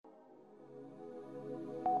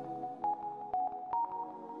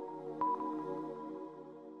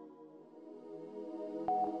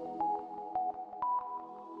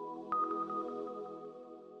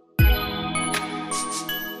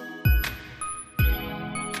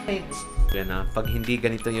Yan na, pag hindi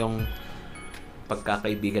ganito yung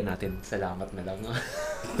pagkakaibigan natin, salamat na lang.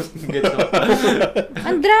 Ganito.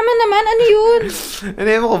 Ang drama naman, ano yun?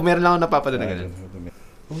 Hindi mo ko, meron lang ako napapanood na ganun.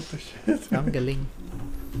 Oh, shit. Ang galing.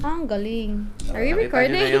 Ang galing. Are we Nakita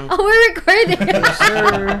recording? nyo na yung- Oh, we're recording.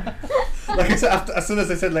 Sir. Like, so as soon as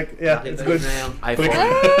I said, like, yeah, it's Nakita good. nyo na yung iPhone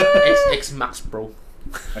XX Max Pro.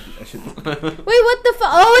 I should... Wait, what the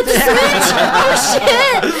fuck? Oh, it's a Switch! Oh,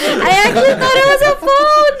 shit! I actually thought it was a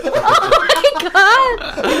phone! Oh my god!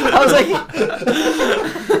 I was like,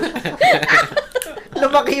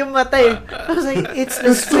 lumaki yung mata eh. I was like, it's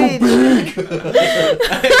the Switch.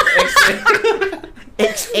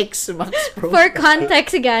 XX Max Pro. For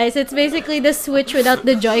context, guys, it's basically the Switch without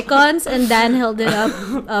the Joy-Cons, and Dan held it up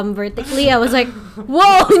vertically. I was like,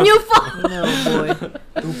 whoa, new phone! No, boy.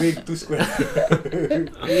 Too big, too square.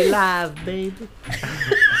 We love, baby.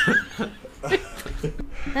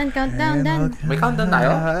 Dan, countdown, Dan. May countdown tayo?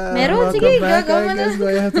 Meron? Sige, gagawa mo na. Do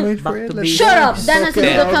I have to wait for Back it? to Let's- basics. Shut up! Dan has to do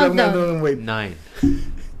the No, countdown. no, wait. 9,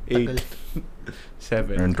 8,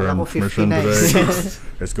 7, Kala ko 59.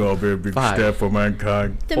 It's gonna be a big 5. step for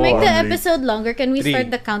mankind. To make the Only. episode longer, can we 3,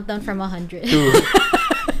 start the countdown from 100?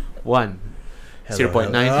 2, 1,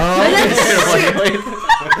 0.9, Oh,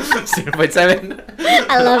 0.7,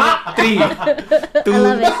 I love it. 3, 2, I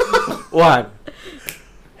love it. 1.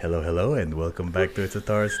 Hello, and welcome back to It's a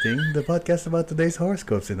Taurus Thing, the podcast about today's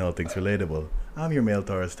horoscopes and all things relatable. I'm your male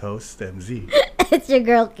Taurus host, MZ. It's your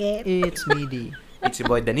girl, Kate. It's me, D. It's your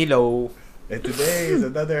boy Danilo. And today is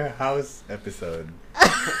another house episode.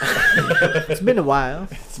 It's been a while.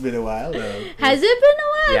 It's been a while, though. Has it been a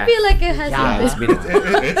while? Yeah. I feel like it hasn't Yeah, been. it's been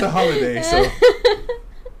It's a holiday, so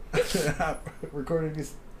recording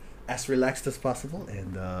is as relaxed as possible,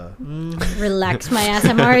 and Relax my ass.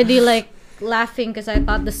 I'm already like laughing because I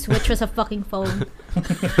thought the Switch was a fucking phone.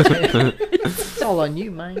 It's all on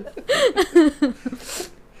you, man.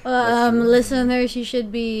 Listeners, you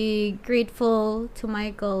should be grateful to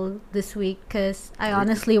Michael this week because I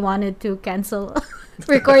honestly wanted to cancel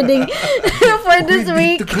recording for this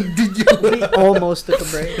week. We almost took a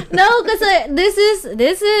break. No, because this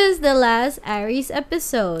is the last Aries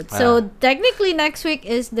episode. So technically next week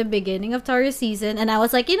is the beginning of Taurus season, and I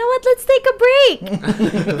was like, you know what? Let's take a break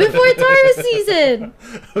before Taurus season.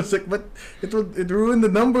 I was like, but it ruined the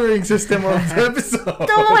numbering system of the episode.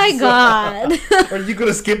 Oh my god! Are you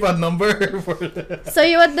gonna skip a number for So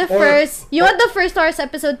you want the first Taurus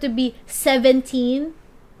episode to be 17?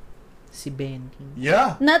 Si Ben.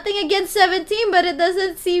 Yeah. Nothing against 17, but it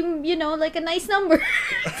doesn't seem, like a nice number.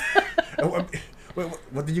 Wait,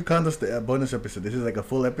 what did you count as the bonus episode? This is like a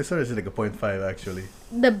full episode, or is it like a 0.5 actually?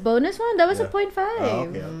 The bonus one, that was a Yeah. 0.5. Oh,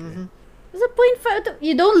 okay. It was a 0.5.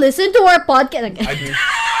 You don't listen to our podcast.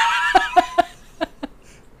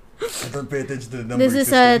 I don't pay attention to the numbering This is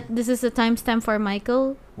system. this is a timestamp for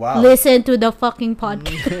Michael. Wow. Listen to the fucking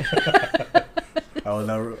podcast. I will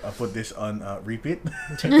now put this on repeat.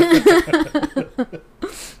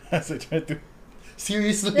 As I try to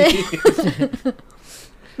seriously.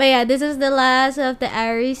 But yeah, this is the last of the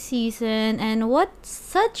Aries season, and what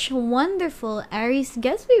such wonderful Aries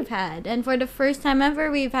guests we've had. And for the first time ever,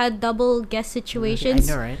 we've had double guest I situations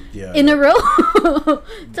know, right? Yeah. in a row.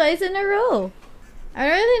 Twice in a row. I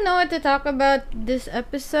don't really know what to talk about this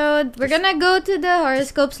episode. We're gonna go to the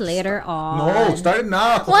horoscopes later on. No, start it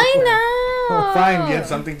now. Why not? Oh, fine, you have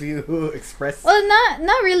something to express. Well,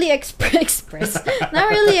 not really express. Not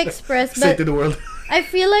really express, Say but to the world. I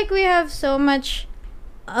feel like we have so much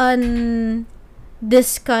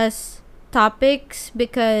undiscussed topics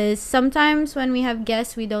because sometimes when we have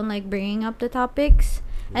guests, we don't like bringing up the topics.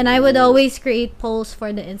 And I would always create polls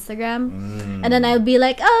for the Instagram. And then I'll be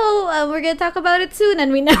like, we're going to talk about it soon.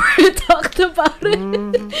 And we never talked about it.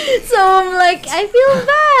 So I'm like, I feel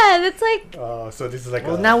bad. It's like, So this is like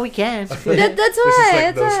Well, now we can. that's this why. is like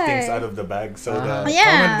That's those why. things out of the bag. So the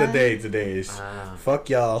Yeah. comment of the day today is fuck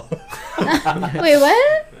y'all. Wait,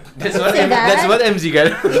 what? That's what, Say that? that's what MZ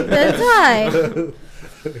got. That's why.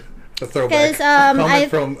 A throwback. 'Cause, Comment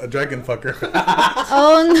from a dragon fucker.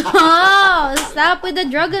 Oh no! Stop with the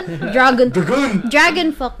dragon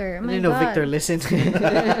fucker. Oh my You know, God. Victor, listen.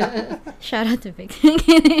 Shout out to Victor.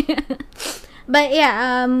 But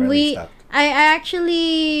yeah, Apparently stopped. I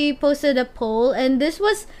actually posted a poll, and this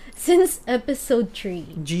was since episode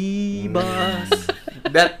 3. G-Boss.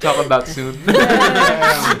 That talk about soon.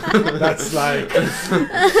 That's like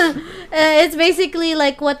It's basically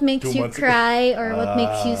like what makes 2 you months ago. cry or what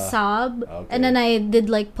makes you sob. okay. And then I did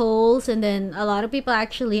like polls, and then a lot of people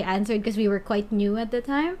actually answered because we were quite new at the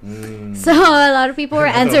time. So a lot of people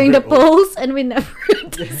were answering the polls, and we never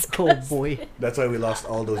discussed. Oh boy. that's why we lost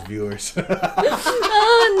all those viewers.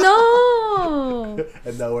 Oh no!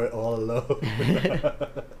 And now we're all alone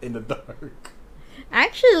in the dark.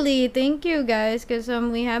 Actually, thank you guys, because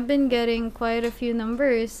we have been getting quite a few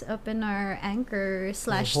numbers up in our Anchor /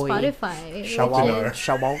 boy. Spotify. Shout which out. is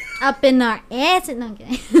Shout out. up in our ass. No,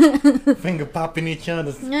 okay. Finger popping each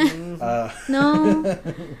other. No.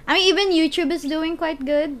 I mean, even YouTube is doing quite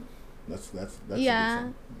good. That's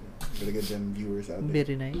Yeah. Gotta get them viewers out there.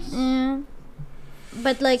 Very nice. Yeah.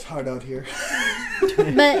 But like, It's hard out here.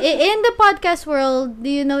 but in the podcast world, do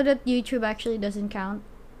you know that YouTube actually doesn't count?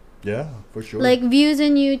 Yeah, for sure. Like views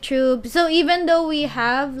in YouTube. So even though we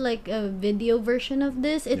have like a video version of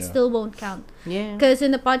this, it Yeah. still won't count. Yeah. Because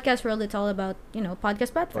in the podcast world, it's all about,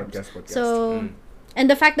 podcast platforms. podcast. So, Mm. and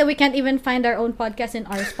the fact that we can't even find our own podcast in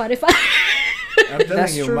our Spotify. I'm telling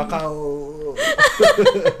That's you, true. Macau.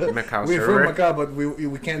 Macau We're server. from Macau, but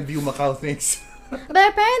we can't view Macau things. But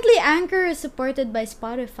apparently Anchor is supported by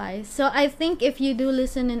Spotify. So I think if you do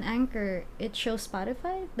listen in Anchor, it shows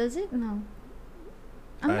Spotify. Does it? No.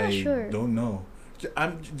 I'm not sure. Don't know.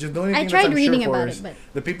 I'm just the only I thing tried that I'm reading sure for about is it, but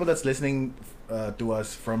the people that's listening to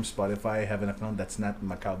us from Spotify have an account that's not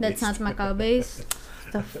Macau based. that's not Macau based.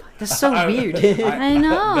 That's so weird. I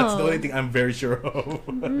know. That's the only thing I'm very sure of.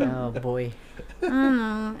 Oh boy. I don't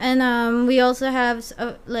know. And we also have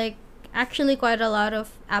actually quite a lot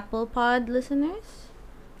of Apple Pod listeners.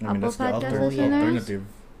 I mean, that's the Apple Podcast listeners? alternative.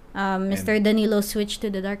 Mr. Danilo switched to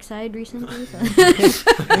the dark side recently. So.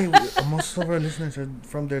 Hey, most of our listeners are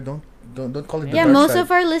from there. Don't call it the Yeah, dark most side.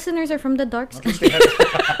 of our listeners are from the dark At side. least they have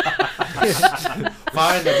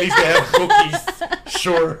Fine, at least they have cookies.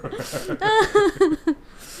 Sure.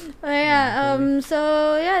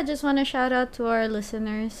 So yeah, just want to shout out to our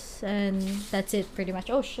listeners, and that's it pretty much.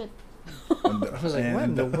 Oh shit. I I was like, what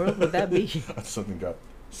in the world would that be? Something dropped.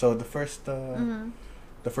 So the first Paul.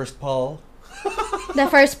 The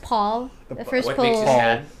first poll. The first What makes you poll.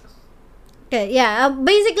 sad? Okay, yeah.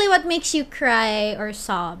 Basically, what makes you cry or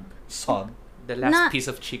sob? Sob. The last Not- piece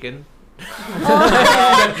of chicken Oh.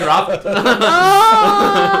 that dropped. Oh!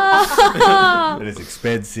 It is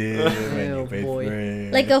expensive and Oh, you paid boy. for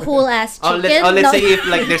it. Like a whole ass Oh, chicken. let's No. say if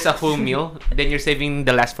like there's a full meal, then you're saving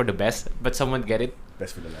the last for the best, but someone get it.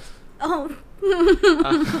 Best for the last. Oh.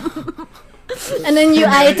 And then you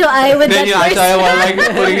eye to eye with Then that you I person. while like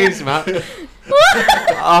putting it in his mouth.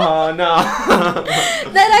 Oh no.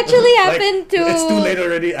 That actually happened to. It's too late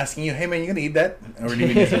already asking you, hey man, you gonna eat that?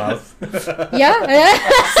 Already in his mouth. Yeah.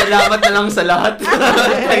 Salamat na lang sa lahat.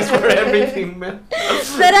 Thanks for everything, man.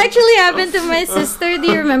 That actually happened to my sister.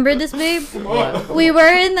 Do you remember this, babe? What? We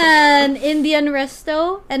were in an Indian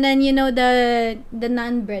resto, and then the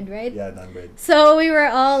naan bread, right? Yeah, naan bread. So we were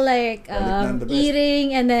all like naan the best.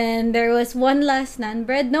 eating, and then there was one last naan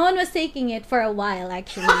bread. No one was taking it for a while,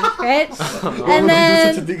 actually, right? And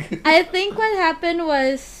then I think what happened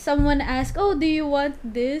was someone asked, "Oh, do you want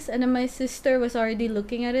this?" And then my sister was already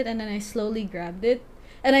looking at it, and then I slowly grabbed it.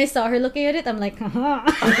 And I saw her looking at it. I'm like, haha.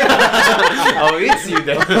 Oh, it's you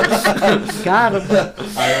then. Got him.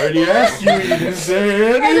 I already asked you, you didn't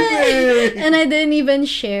say anything. And I didn't even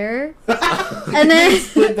share. And then,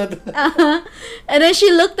 and then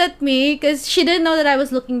she looked at me because she didn't know that I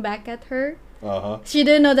was looking back at her. Uh-huh. She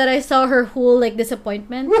didn't know that I saw her whole like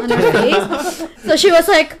disappointment on her face. So she was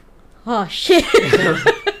like, "Oh shit."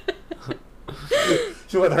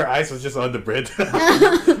 She what her eyes was just on the bread.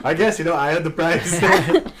 I guess I had the prize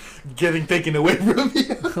getting taken away from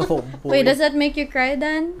you. Oh boy. Wait, does that make you cry,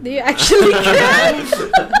 Dan? Do you actually cry?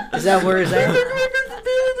 Is that where is that?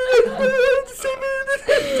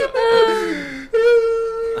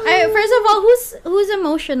 First of all, who's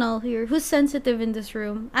emotional here? Who's sensitive in this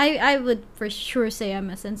room? I would for sure say I'm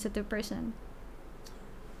a sensitive person.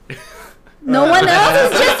 No one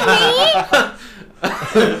else. It's just me.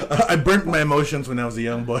 I burnt my emotions when I was a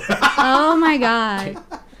young boy. Oh my god.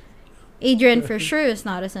 Adrian for sure is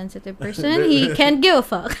not a sensitive person. He can't give a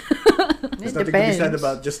fuck. There's It nothing to be said depends.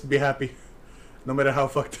 about. Just be happy, no matter how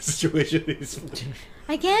fucked the situation is.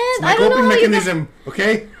 I can't. It's my I don't know coping how you guys, mechanism.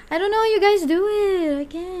 Okay. I don't know how you guys do it. I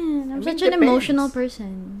can't. I'm I mean, such an depends. emotional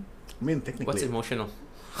person. I mean, technically. What's emotional?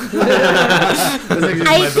 That's actually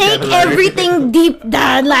I my take vocabulary. everything deep,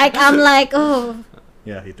 Dad. Like I'm like, oh.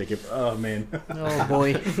 Yeah, you take it. Oh man. Oh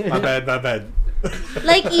boy. My bad.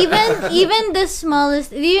 Like even the smallest.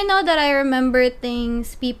 Do you know that I remember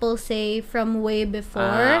things people say from way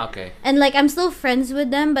before? Okay. And like I'm still friends with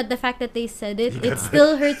them, but the fact that they said it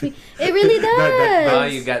still hurts me. It really does. Oh,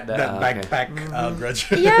 you got that. That Okay. backpack grudge.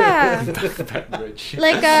 Yeah. Backpack bridge.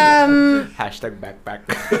 Like Hashtag backpack.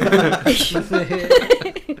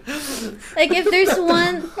 like if there's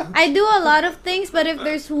one, I do a lot of things, but if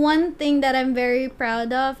there's one thing that I'm very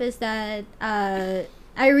proud of is that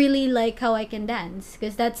I really like how I can dance,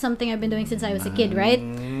 because that's something I've been doing since I was a kid, right?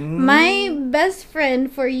 My best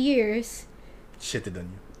friend for years Shitted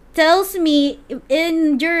on you. tells me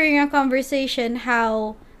during a conversation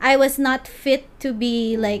how I was not fit to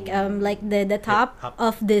be like the top Hop-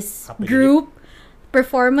 of this hoppity. group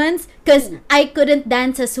performance, because I couldn't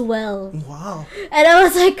dance as well. Wow. And I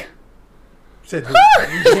was like, Said who?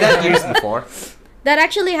 Is that years before? that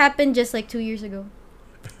actually happened just like 2 years ago.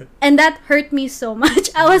 And that hurt me so much.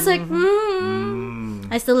 I was like,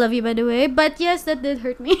 I still love you, by the way. But yes, that did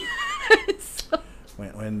hurt me. So,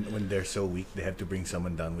 When they're so weak, they have to bring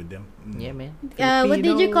someone down with them. Yeah, man. what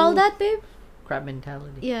did you call that, babe? Crab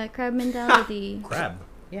mentality. Yeah, crab mentality. Crab.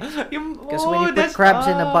 Yeah. Yung- Because when you put that's- crabs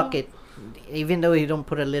in a ah. bucket, even though you don't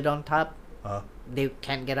put a lid on top, Uh, they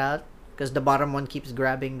can't get out because the bottom one keeps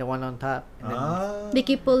grabbing the one on top. And then, They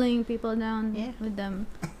keep pulling people down Yeah. with them.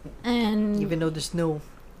 And even though there's no,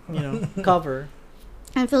 cover.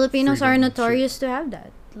 and Filipinos are Freedom of notorious to have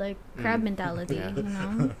that. Like crab mentality, Yeah. you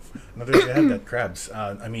know. no, they had that crabs.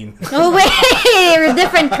 I mean, Oh wait,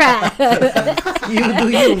 different crab. You do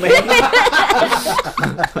you, man.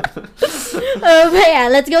 But yeah,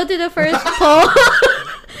 let's go to the first poll.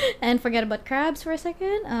 And forget about crabs for a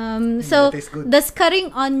second. So that tastes good. does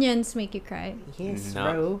cutting onions make you cry? Yes, No.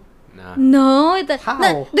 bro. Nah. No, How?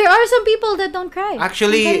 there are some people that don't cry.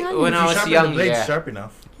 Actually, Cutting onions. when I was sharpen young, the blades yeah. sharp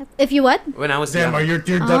enough. If you what? When I was Damn, young. are your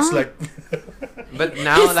tear ducts Ah. like? But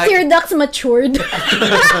now, His like, tear ducts matured.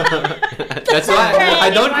 that's why I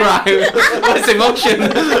don't cry. That's emotion.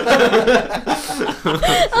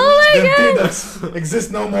 Oh my Them tear god! ducts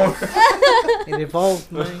exist no more. It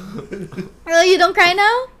evolved, man. Oh, you don't cry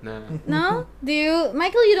now? Nah. No? Do you,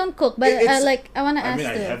 Michael? You don't cook, but It's- like I wanna I ask mean,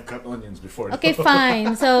 I you. have cut onions before. Okay,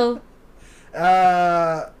 fine. So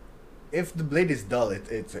If the blade is dull, it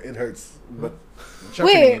hurts. But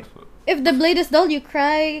wait, if the blade is dull, you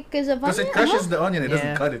cry because of because onion? it crushes the onion, it Yeah.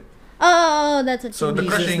 doesn't cut it. Oh, that's what So you the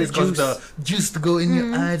mean. crushing the is cause juice. the juice to go in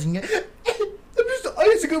your eyes and the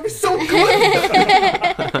onions are gonna be so good.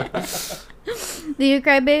 Do you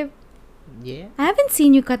cry, babe? Yeah. I haven't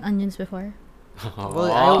seen you cut onions before.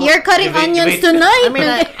 Well, You're cutting Wait, onions wait. tonight. I mean,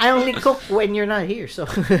 I only cook when you're not here, so.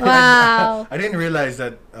 Wow. I didn't realize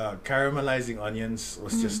that caramelizing onions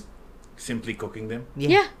was just simply cooking them.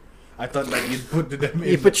 Yeah. I thought like you'd put them in.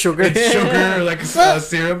 You put sugar. It's sugar, like a Well,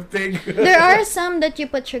 syrup thing. There are some that you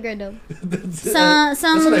put sugar though. Some That's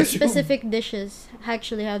what I assumed. specific dishes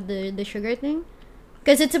actually have the sugar thing,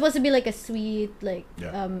 because it's supposed to be like a sweet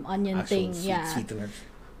Yeah. onion thing. Yeah. Sweeteners.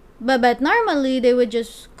 But normally they would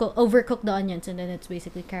just overcook the onions and then it's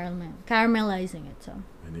basically caramelizing it. So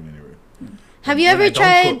Anyway. have you When ever I don't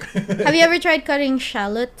tried? cook. Have you ever tried cutting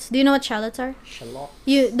shallots? Do you know what shallots are? Shallot.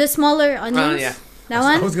 The smaller onions. yeah. That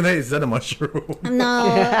I one? was gonna. Is that a mushroom? No,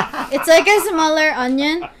 it's like a smaller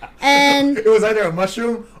onion, and It was either a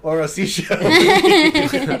mushroom or a seashell.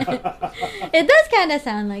 it does kind of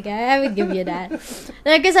sound like it. I would give you that.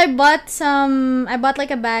 Because I bought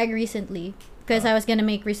like a bag recently because I was gonna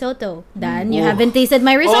make risotto. Dan, you Oh. haven't tasted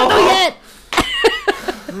my risotto Oh. yet.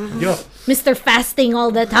 Yo, Mr. Fasting all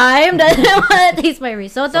the time doesn't want to taste my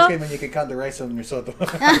it's risotto. okay when you can count the rice on risotto.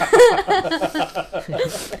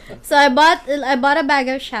 So I bought a bag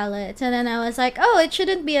of shallots, and then I was like, oh, it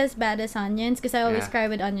shouldn't be as bad as onions because I always Yeah. cry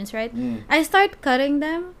with onions, right? I start cutting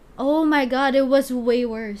them. Oh my god, it was way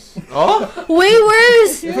worse. Oh? Way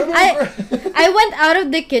worse. I went out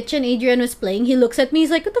of the kitchen. Adrian was playing. He looks at me.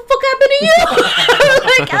 He's like, "What the fuck happened to you?" I'm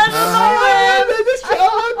like, I don't know,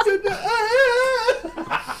 man.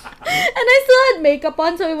 And I still had makeup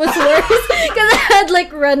on, so it was worse because I had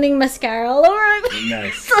like running mascara all over me.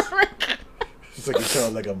 Nice. So, like, It's like a show,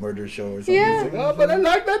 like a murder show or something. Yeah. It's like, oh, but I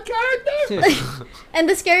like that character. and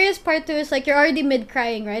the scariest part too is like you're already mid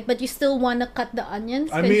crying, right? But you still want to cut the onions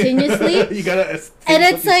I mean, continuously. you gotta. And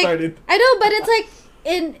finish it's what you like started. I know, but it's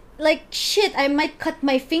like shit. I might cut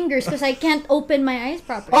my fingers because I can't open my eyes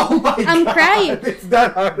properly. Oh my I'm God. crying. It's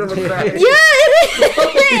that hard of a cry. Yeah,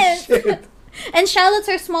 it is. Shit. And shallots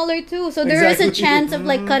are smaller too, so there is a Exactly. chance of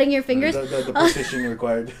like cutting your fingers. The precision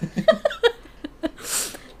required.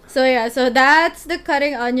 So yeah, so that's the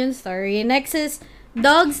cutting onion story. Next is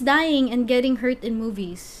dogs dying and getting hurt in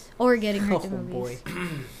movies or getting hurt in Oh boy.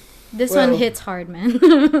 movies. This Well- one hits hard, man.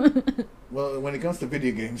 Well, when it comes to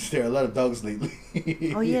video games, there are a lot of dogs lately.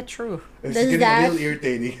 Oh yeah, true. It's Does getting that- a little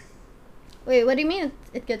irritating. Wait, what do you mean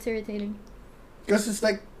it gets irritating? Because it's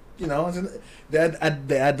like, they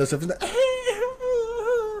add those stuff.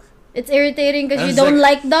 It's irritating because And you it's don't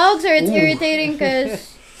like- like dogs, or it's Ooh. irritating because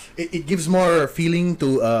It gives more feeling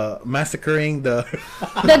to massacring the.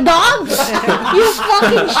 the dogs. You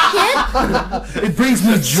fucking shit. It brings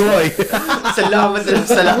me joy. Salamat.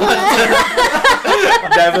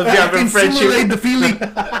 Devil I Devil can friendship. simulate the feeling.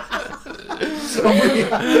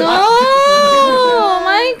 No,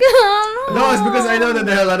 my god. No, it's because I know that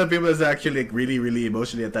there are a lot of people that's actually like, really, really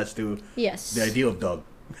emotionally attached to Yes. the idea of dog.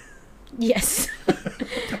 Yes.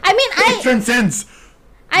 I mean, It transcends.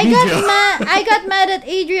 I media. got mad at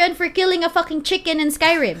Adrian for killing a fucking chicken in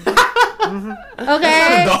Skyrim.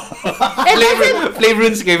 Okay. Dog. It doesn't. Play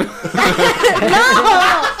RuneScape.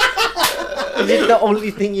 No. Is it the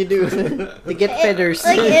only thing you do to get feathers?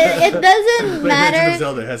 Like it doesn't But Legend of matter.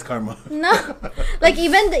 Zelda has karma. No. Like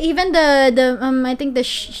even the I think the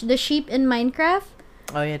sheep in Minecraft,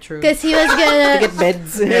 Oh yeah, true. because he was To gonna. get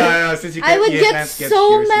beds. Yeah, since you I would you get can't so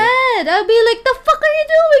shears yet. mad. I'll be like, "The fuck are you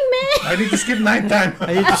doing, man?" I need to skip nighttime.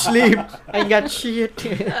 I need to sleep. I got shit.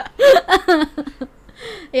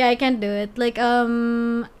 Yeah, I can't do it. Like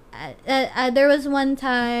there was one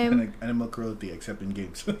time. Like animal cruelty, except in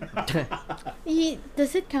games.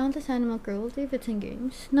 Does it count as animal cruelty if it's in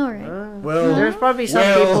games? No, right? Well, there's probably some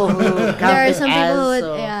well. people who count There are it some people who as, would.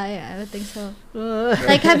 so- Yeah, I would think so. Like,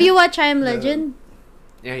 Like, have you watched I Am Legend?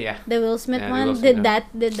 Yeah. The Will Smith Yeah, the one? Will Smith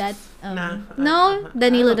Did that? Nah, No,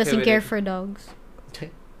 Danilo I'm okay doesn't with care it. for dogs.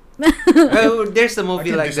 Oh, there's a I movie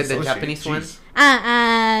can like the disassociate, Japanese one. jeez.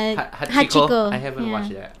 Hachiko. I haven't yeah.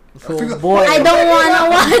 watched that. oh boy, I don't wanna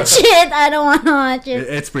watch it. I don't wanna watch it.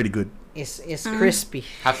 It's pretty good. it's crispy.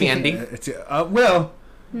 Happy ending. It's well,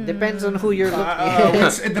 Depends on who you're looking.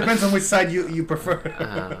 it depends on which side you prefer.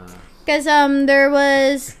 Cause there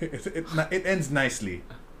was It ends nicely.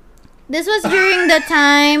 this was during the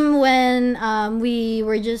time when we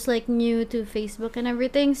were just like new to Facebook and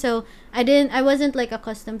everything, so I wasn't like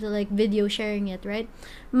accustomed to like video sharing it, right?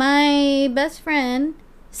 My best friend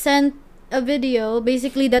sent a video,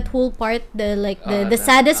 basically that whole part, the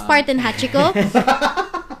saddest part in Hachiko.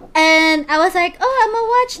 And I was like, "Oh, I'm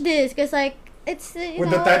gonna watch this," because like it's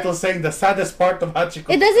With the title saying the saddest part of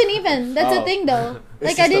Hachiko. It doesn't even. That's the Oh. thing, though.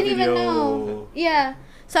 It's Like I just a didn't even video. know. Yeah.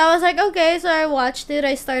 So I was like, okay. So I watched it.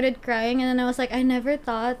 I started crying, and then I was like, I never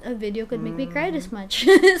thought a video could make me cry this much.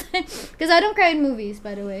 Because I don't cry in movies,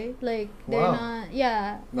 by the way. Like they're Wow. not.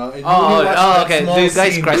 Yeah. No, you Oh, watch that okay. small Do you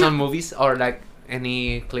guys scene. cry on movies or like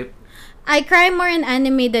any clip? I cry more in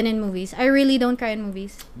anime than in movies. I really don't cry in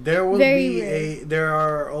movies. There will Very be rare. there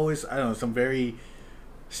are always, I don't know, some very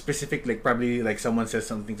specific, like probably like someone says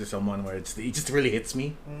something to someone where it just really hits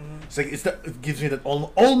me. It's like it gives me that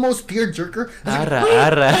almost tear jerker. Ara.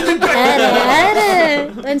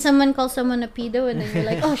 When someone calls someone a pedo, and then you're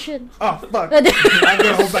like, oh shit. Oh fuck! I'm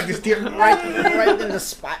gonna hold back this tear. right in the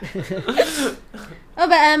spot. Oh,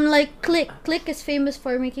 but like Click is famous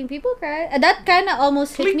for making people cry. That kind of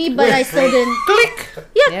almost hit me, but I still didn't. Click.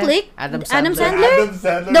 Yeah, Yeah, Click. Adam Adam Sandler.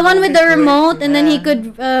 Sandler. The one with the remote, and then he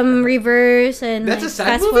could reverse and That's like, a sad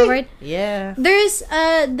fast movie? forward. Yeah. There's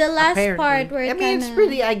the last Apparently. part where I it mean, it's kinda-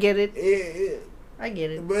 pretty. I get it. I get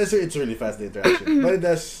it. But it's really fast, the interaction. But it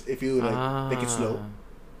does if you like take it slow.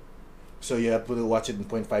 So you have to watch it in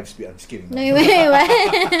 0.5 speed. I'm just kidding. No, wait, what?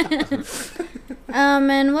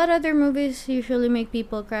 And what other movies usually make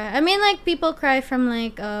people cry? I mean, like people cry from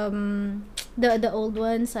like the old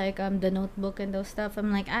ones, like The Notebook and those stuff.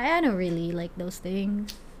 I'm like, I don't really like those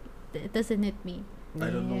things. It doesn't hit me.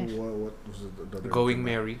 I don't Yeah. know what was the other Going one.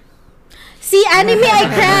 Mary. See, anime, I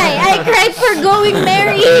cry. I cried for Going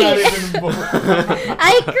Mary. Not even bo-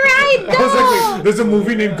 I cried I was like, though. wait, there's a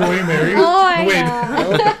movie named Going Mary. Oh my Wait.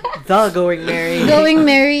 god. The Going Mary. Going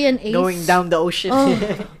Mary and Ace. Going down the ocean. Oh.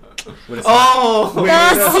 With a Oh. With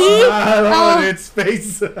Oh, a see? smile on Oh. its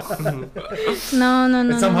face. No.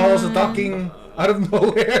 It's somehow no, also no. talking out of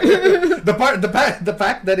nowhere. the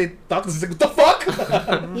fact that it talks is like, what the fuck?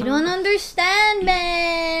 You don't understand,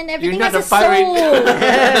 man. Everything not has a a pirate. soul.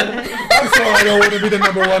 I'm sorry, I don't want to be the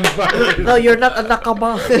number one pirate. No, you're not a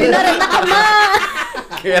nakama. You're not a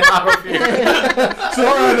nakama. Get out of here.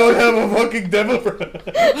 Sorry, I don't have a fucking devil friend.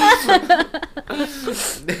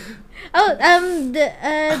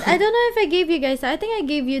 I don't know if I gave you guys. I think I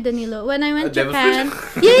gave you Danilo when I went Devil Japan.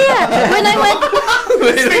 fruit? Yeah. When I went.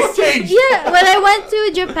 Space change. Yeah, when I went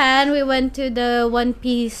to Japan, we went to the One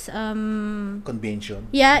Piece. Convention.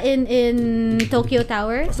 Yeah, in Tokyo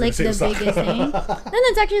Tower, was like gonna the say biggest Osaka. thing. No,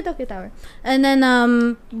 it's actually Tokyo Tower. And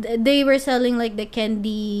then they were selling like the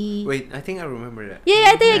candy. Wait, I think I remember that.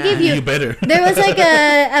 Yeah, I think I gave You you. better. There was like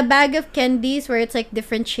a bag of candies where it's like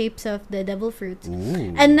different shapes of the devil fruits.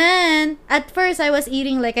 Ooh. And then at first I was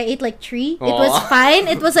eating like I ate like 3. It was Aw. fine.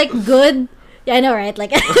 It was like good. Yeah, I know, right?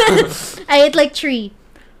 Like I ate like 3.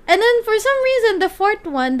 And then for some reason the 4th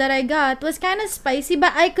one that I got was kind of spicy,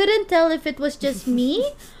 but I couldn't tell if it was just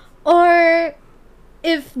me or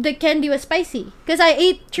if the candy was spicy because I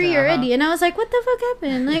ate 3 already, and I was like, what the fuck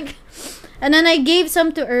happened? Like, and then I gave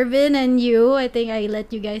some to Irvin and you. I think I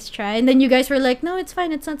let you guys try, and then you guys were like, no, it's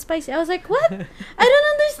fine, it's not spicy. I was like, what? I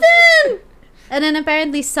don't understand. And then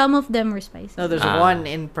apparently some of them were spicy. No, there's Ah. one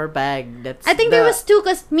in per bag. That's. I think there was 2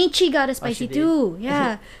 because Michi got a she spicy did? too.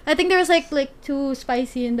 Yeah, I think there was like 2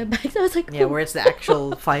 spicy in the bag. I was like, Yeah, where it's the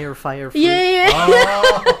actual fire fruit. yeah.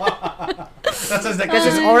 Oh. That sounds like Because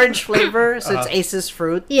it's orange flavor, so it's Uh-huh. Ace's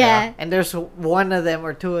fruit. Yeah. And there's one of them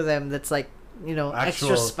or 2 of them that's like, extra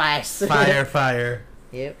Actual spice. fire.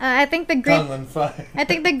 Yep. I think the grape. Tongue on fire. I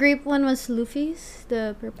think the grape one was Luffy's.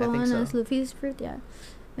 The purple I think one so. was Luffy's fruit. Yeah,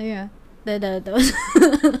 yeah. The was.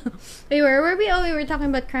 Wait, where were we? Oh, we were talking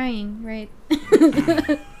about crying, right?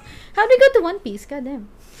 How'd we go to One Piece? God damn.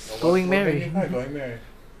 Going Merry. Going Merry.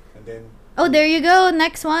 And then Oh, there you go.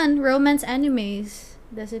 Next one, romance animes.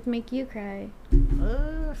 Does it make you cry?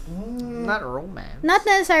 Not romance. Not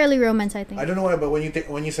necessarily romance, I think. I don't know why, but when you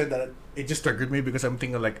said that, it just triggered me because I'm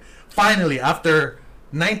thinking like, finally after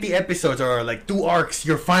 90 episodes or like 2 arcs,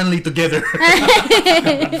 you're finally together. But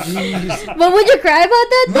would you cry about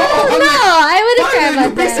that? No, I'm like, I wouldn't cry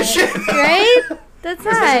finally, about you piece that. of shit. Right? That's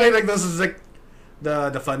Especially right. like those is like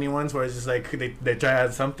the funny ones where it's just like they try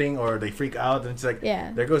out something or they freak out and it's like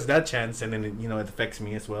Yeah. there goes that chance, and then it affects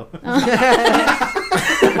me as well.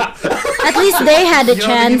 At least they had a You know,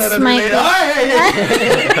 chance, thinking that Michael.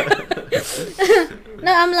 Hey. No,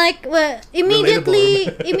 I'm like, well, immediately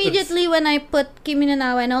Relatable. immediately when I put Kimi no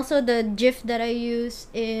Na wa, and also the GIF that I use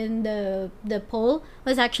in the poll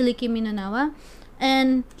was actually Kimi no Na wa,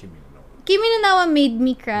 and Kimi no Na wa made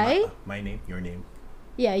me cry. My name, your name,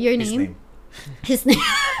 Yeah, your his name. His name.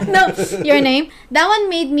 No, your name. That one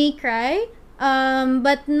made me cry.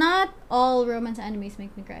 But not all romance animes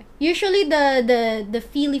make me cry. Usually the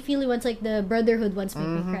feely ones, like the brotherhood ones, make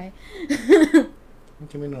me cry.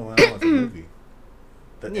 Kimi no Na wa was a movie.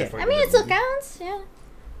 That Yeah. effort I in mean, that it still movie. counts. Yeah.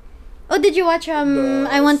 Oh, did you watch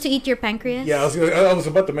I Want to Eat Your Pancreas? Yeah, I was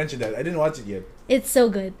about to mention that. I didn't watch it yet. It's so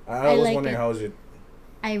good. I was like wondering it. how is it.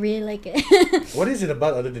 I really like it. What is it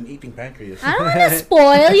about other than eating pancreas? I don't want to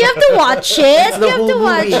spoil. You have to watch it. You have to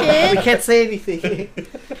watch We it. can't say anything.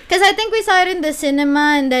 Because I think we saw it in the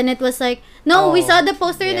cinema, and then it was like, no, we Oh, saw the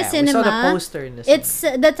poster in the cinema. We saw the poster in the It's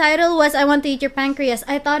the title was "I Want to Eat Your Pancreas."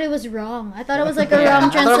 I thought it was wrong. I thought it was like a Yeah,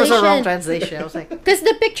 wrong I thought it was a wrong translation. translation. I was like, Because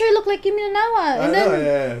the picture looked like Kimi no Na wa, and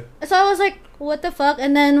then so I was like, what the fuck?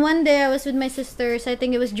 And then one day I was with my sisters. I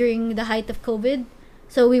think it was during the height of COVID,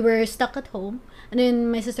 so we were stuck at home. And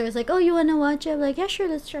then my sister was like, "Oh, you wanna watch it?" I'm like, "Yeah, sure,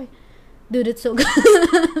 let's try." Dude, it's so good.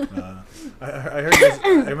 I heard this,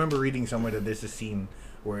 I remember reading somewhere that there's a scene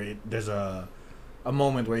where there's a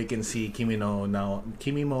moment where you can see Kimi mo no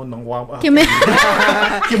wa Kimi-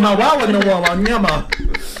 Kimawawa no wa nyama.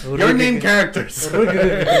 Your name characters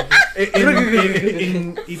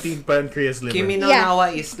in eating pancreas liver. Kimi no Yeah. Na wa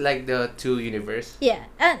is like the 2 universe. Yeah,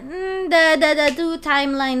 the two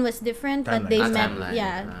timeline was different, but they Timeline. met. Timeline.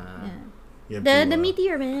 Yeah, Ah. yeah. You have The to,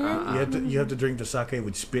 meteor man. you have to drink the sake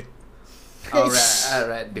with spit. Oh,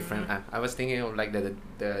 right, different. I was thinking of like the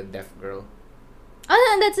deaf girl. Oh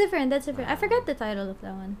no, that's different. That's different. I forgot the title of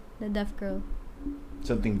that one. The deaf girl.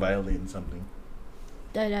 Something violent, something.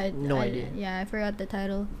 No idea. Yeah, I forgot the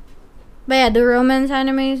title. But yeah, the romance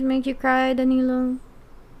animes make you cry, Danilo.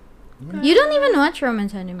 You don't even watch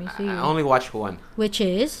romance animes, do you? I only watched one. Which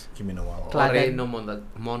is? Kimi no wa. Cla- Ore no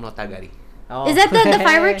Monogatari. oh. Is that the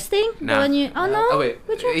fireworks thing? The Nah. one you? Oh no. Oh wait,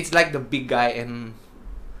 Which one? it's like the big guy and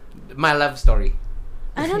My Love Story.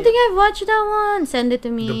 I don't think I've watched that one. Send it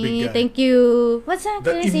to The big me. guy. Thank you. What's that?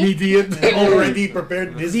 The Can I see? immediate, already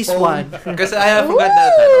prepared This poem. one. Because I forgot the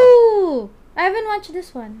title. Ooh, I haven't watched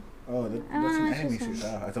this one. Oh, I that's wanna an watch anime this one. shit.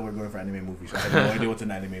 I thought we were going for anime movies. I have no idea what's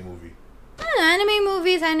an anime movie. I don't know, anime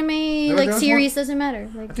movies, anime There like was series doesn't matter.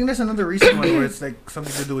 I Like think there's another recent one where it's like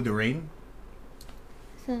something to do with the rain.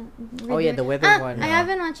 So, Oh yeah, the weather one. I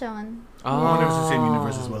haven't watched that one. I wonder if it's the same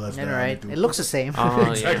universe as well as Yeah, the right. other two. It looks the same.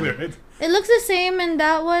 Oh, exactly yeah. right. It looks the same, and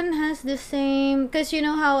that one has the same. Cause you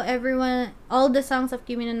know how all the songs of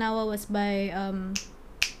Kimi no Na wa was by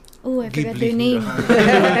Oh, I forgot their Ghibli. name.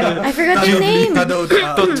 I forgot their name.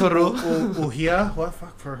 Totoro. Uhiya? What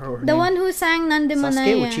fuck for her? The one who sang Nande Sasuke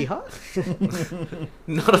Monaya. Uchiha?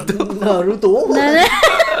 Naruto. Naruto.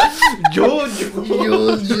 Jojo.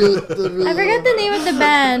 I forgot the name of the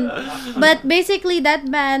band, but basically that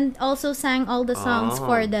band also sang all the songs Oh.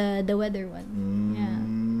 for the weather one. Yeah,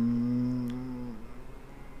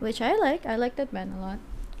 which I like. I like that band a lot.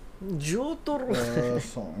 Jotaro.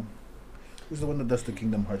 Song. Who's the one that does the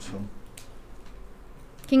Kingdom Hearts song?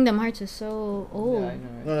 Kingdom Hearts is so old. Yeah, I know,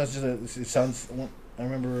 right? No, that's just it sounds. I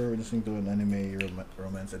remember listening to an anime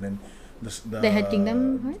romance, and then the They had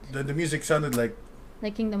Kingdom Hearts? The music sounded like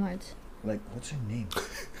Kingdom Hearts. what's her name?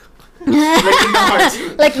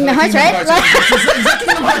 Like Kingdom Hearts, right?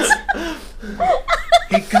 Kingdom Hearts.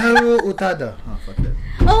 Hikaru Utada. Oh, fuck that.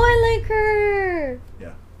 Oh, I like her.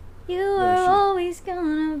 Yeah. You Where are is she? always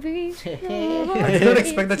gonna be. I did not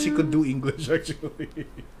expect that she could do English actually.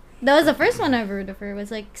 That was the first one I've heard of her. It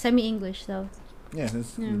was like semi-English, so. Yeah,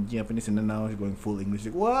 it's Yeah. Japanese, and then now she's going full English.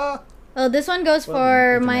 Like, what? Oh, this one goes Well,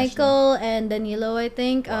 for international. Michael and Danilo, I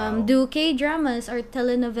think. Wow. Do K-dramas or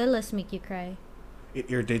telenovelas make you cry?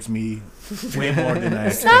 It irritates me way more than I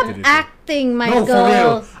Stop expected it to. acting, No, Michael. for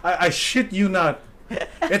real. I shit you not.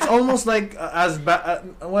 It's almost like as bad.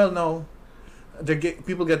 Well, no.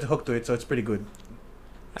 People get hooked to it, so it's pretty good.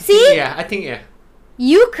 See? Yeah, I think yeah.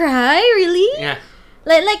 You cry? Really? Yeah.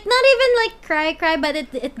 Like not even like cry, but it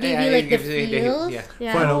gives Yeah, you it like the gives you the- feels.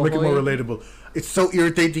 yeah. Fine, I'll make it more boy. relatable. It's so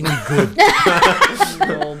irritatingly good.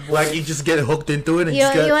 Like you just get hooked into it, and, You-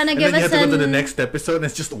 you wanna and give then you us have to go to the an- next episode, and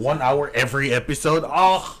it's just 1 hour every episode.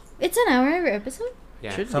 Oh, It's an hour every episode.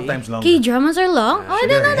 Yeah. Should sometimes longer. K-dramas are long? Yeah, Oh, I should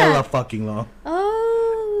didn't They're know hella that. fucking long.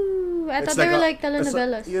 Oh, I thought they were like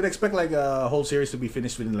telenovelas. You'd expect like a whole series to be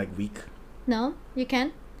finished within like week. No, you can.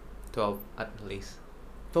 12 at least.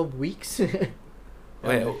 12 weeks.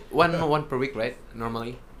 Wait, one per week, right?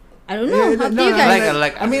 Normally. I don't know. Yeah, Up to no, you guys.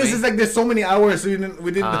 Like I mean, it's just like there's so many hours within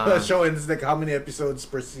the Ah. show, and it's like how many episodes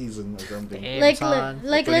per season or something. Damn, Like, son.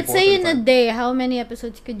 like let's 24, say in a 25. day, how many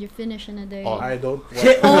episodes could you finish in a day? All. I don't.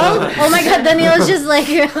 All? Oh my god, Daniel's just like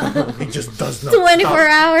It just does not. 24 stop.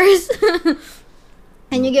 hours.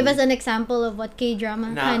 Can you give us an example of what K-drama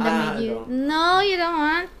Nah, kind of I made you? don't. No, you don't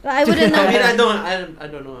want. I wouldn't know. I mean, I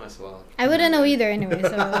don't know as well. I wouldn't know either anyway.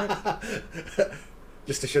 So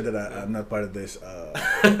Just to show that I'm not part of this.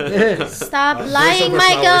 stop Boys lying, Over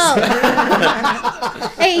Michael.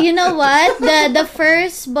 Hey, you know what? The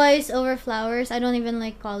first Boys Over Flowers. I don't even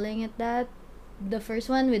like calling it that. The first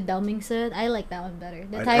one with Dao Mingse, I like that one better.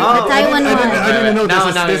 The Taiwan I one. didn't know Now-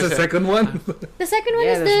 there's now a there's a- second one. The second one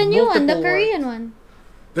Yeah, is the there's new one, the multiple Korean one.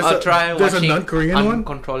 I'll try there's a watching non-Korean one.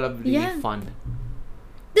 Uncontrollably Yeah. Fun.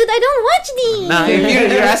 Dude, I don't watch these. Nah, if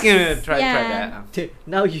you're asking me to try Yeah. that.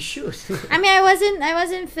 Now you should. I mean, I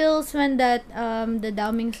wasn't Phil's when that the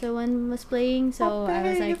Dao Mingse one was playing, so I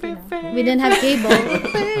was like, you know, we didn't have cable.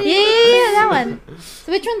 yeah, that one.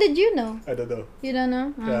 So which one did you know? I don't know. You don't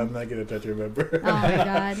know? Oh, Yeah, I'm not gonna try to remember. Oh my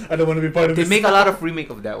god. I don't want to be part of They this. make a lot of remake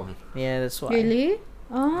of that one, Yeah, that's why. Really?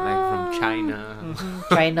 Oh. like from China.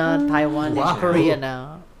 China, Taiwan, Wow. and Korea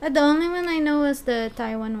now. The only one I know was the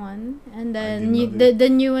Taiwan one, and didn't then know the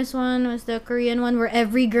newest one was the Korean one, where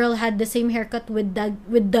every girl had the same haircut with the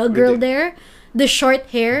girl there, the short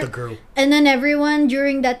hair, The girl. and then everyone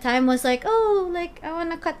during that time was like, oh, like I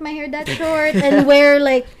wanna cut my hair that short and wear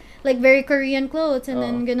like very Korean clothes, and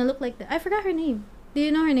then gonna look like that. I forgot her name. Do you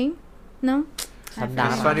know her name? No. I Sandara. The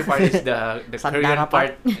forgot. funny part is the Sandara Korean pa.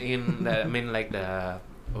 part in the, I mean like the,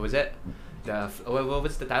 what was it? What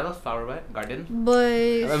was the title? Flower what? Garden?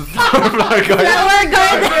 Boys. Flower Garden. Flower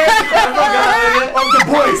garden. Of the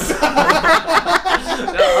boys.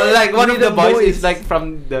 Like one of the boys boys. is like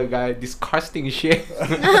from the guy disgusting shit.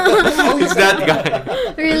 It's that guy.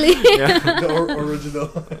 Really? Yeah. The original.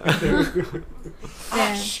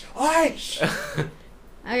 Yeah. Osh.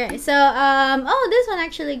 Okay, so this one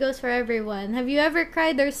actually goes for everyone. Have you ever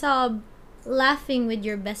cried or sobbed laughing with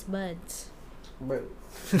your best buds? Bro.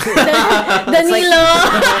 Danilo.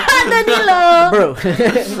 Danilo. Bro.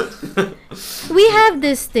 We have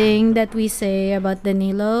this thing that we say about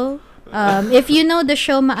Danilo. If you know the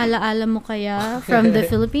show Maalaala Mo Kaya from the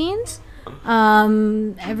Philippines,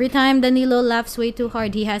 every time Danilo laughs way too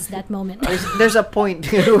hard, he has that moment. There's a point.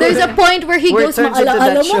 There's a point where he where goes it turns into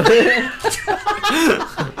Maalaala that Mo. show.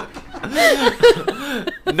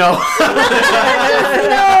 No.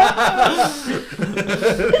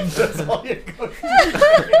 That's all you're going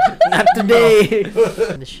Not today.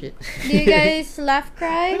 The shit. Do you guys laugh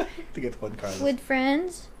cry to get Juan Carlos. with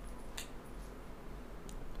friends?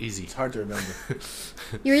 Easy. It's hard to remember.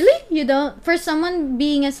 You really? You don't? For someone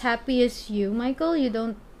being as happy as you, Michael, you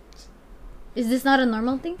don't. Is this not a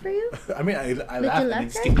normal thing for you? I mean, I Did laugh you and laugh I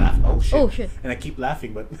just cry? keep laughing. Oh shit. Oh shit! And I keep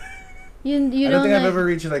laughing, but You I don't don't think I've like- ever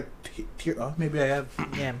reached like tear. Oh, maybe I have.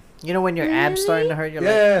 Yeah. You know when your abs starting to hurt, you're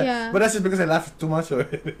like, Yeah, Yeah. but that's just because I laughed too much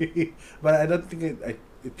already. But I don't think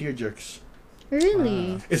it tear jerks.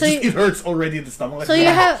 Really? It's So just you, it hurts already in the stomach. Like, so you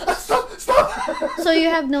have stop. so you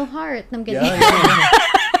have no heart. I'm kidding. Yeah.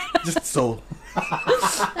 Just soul.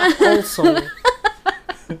 also.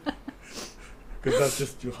 Because that's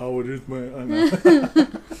just how it is, man.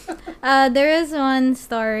 There is one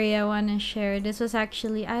story I want to share. This was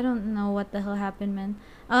actually, I don't know what the hell happened, man.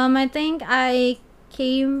 I think I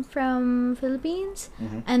came from Philippines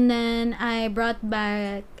Mhm. and then I brought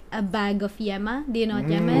back a bag of yema. Do you know what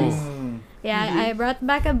yema is? Yeah, I brought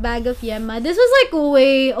back a bag of yema. This was like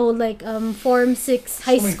way old, like Form 6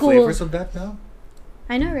 high So many school. flavors of that now.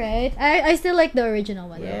 I know, right? I still like the original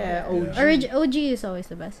one. Yeah, OG. OG is always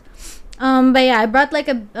the best. But yeah, I brought like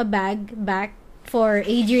a bag back for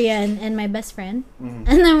Adrian and my best friend. Mhm.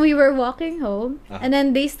 And then we were walking home, Uh-huh. and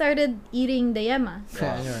then they started eating the yema.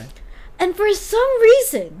 Yeah, I know, right? And for some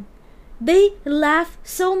reason, they laughed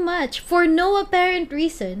so much for no apparent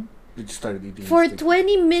reason You just started eating. for steak.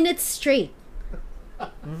 20 minutes straight.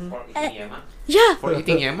 For eating yema? Yeah. For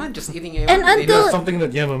eating yema? Just eating yema? And They until- There's something in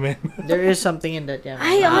that yama, man. There is something in that, yeah.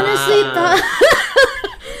 I honestly thought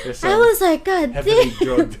There's I was like, God heavily damn.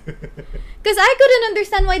 drugged. Because I couldn't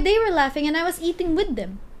understand why they were laughing and I was eating with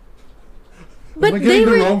them. But Am I they getting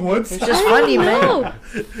were. the wrong ones? It's just I funny, don't man. know,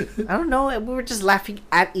 I don't know. We were just laughing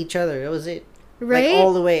at each other. That was it. right? Like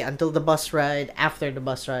all the way until the bus ride. After the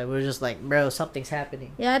bus ride, we were just like, bro, something's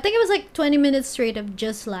happening. Yeah, I think it was like 20 minutes straight of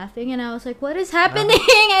just laughing, and I was like, what is happening?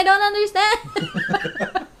 I don't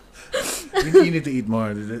understand. You need to eat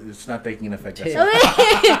more. It's not taking an effect. That's Yeah.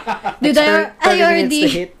 all. Dude, 30 minutes to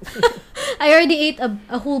hit. I already ate a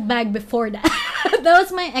whole bag before that. That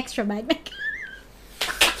was my extra bag.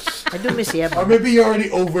 I do miss Yema. Or maybe you're already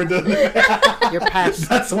over the. You're past,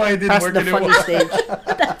 That's why it didn't past work the anymore. funny stage.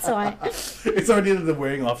 That's why. It's already the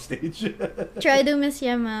wearing off stage. Try to miss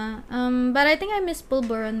Yema. But I think I miss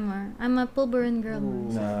Pulburon more. I'm a Pulburon girl.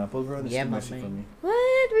 Ooh. Nah, Pulveron is Yeah, too messy man. for me.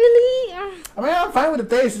 What? Really? I mean, I'm fine with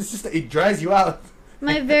the taste. It's just that it dries you out.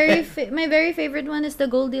 My very favorite one is the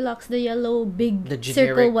Goldilocks, the yellow big The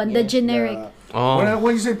circle generic, one, the yeah. generic. Oh.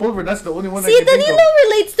 When you say pulver, that's the only one I See, can think Danilo of.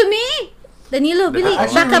 relates to me. Danilo, Billy, I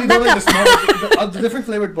back up, really back don't like up. the smaller, the different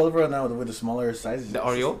flavored pulver now with the smaller sizes. The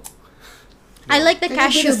Oreo? I like the Can you be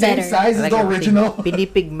cashew the same better. size as the it. original.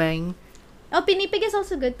 Pinipig mang. Oh, pinipig is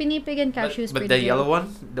also good. Pinipig and cashew is But pretty the good. yellow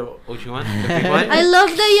one? The OG one? The big one? I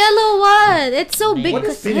love the yellow one. It's so big. What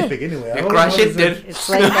is kasi. pinipig anyway? I You always crush wanted it, to- then. It's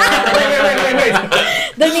like, Wait.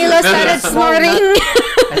 Danilo started no. snorting.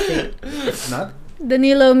 I think. It's not.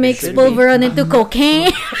 Danilo makes should pulveron into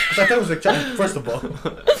cocaine. I thought it was like chocolate. First of all,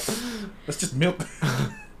 that's just milk.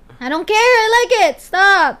 I don't care. I like it.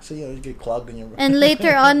 Stop. So you get clogged in your. And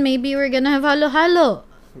later on, maybe we're gonna have halo-halo.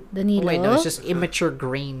 Danilo. Oh, wait, no, it's just immature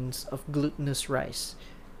grains of glutinous rice.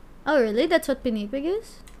 Oh, really? That's what pinipig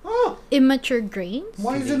is? Oh, Immature grains?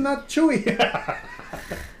 why is it not chewy?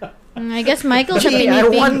 I guess Michael's a Gee, I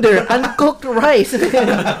pinipig. wonder. Uncooked rice.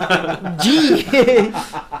 Gee.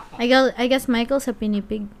 I guess Michael's a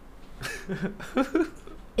pinipig.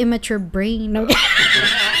 Immature brain. No.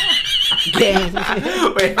 Gang.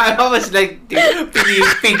 Wait, I was like, pig.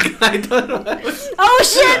 I don't know. Oh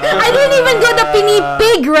shit! I didn't even go the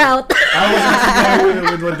pinipig route. I was actually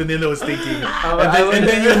going with what Danilo was thinking, and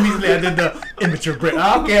then you immediately added the immature brain.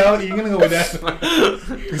 Okay, you're gonna go with that.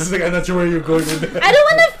 This is like I'm not sure where you're going with that. I don't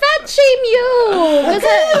want to fat shame you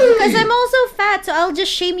because I'm also fat, so I'll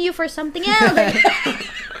just shame you for something else.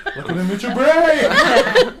 Look at immature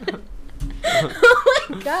brain. Oh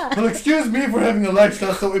my god! Well, excuse me for having a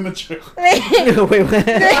lifestyle so immature. wait, wait.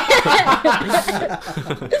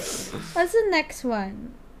 What's the next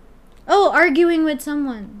one? Oh, arguing with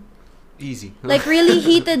someone. Easy. Like really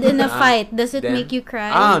heated in a fight. Does it Then- make you cry?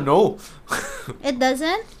 No. It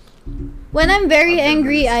doesn't? When I'm very I've never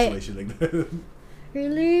angry, been in a I... situation like that.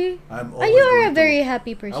 Really? I'm Oh, always you are going a to- very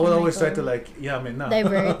happy person. I will always try Michael. to like, yeah, I mean, no.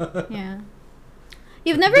 Divert. Yeah.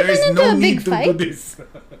 You've never There been is into no a need big to fight? do this.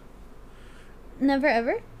 Never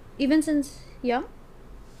ever? Even since young?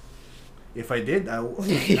 If I did, I You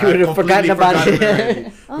I would have completely forgotten about forgot it. already.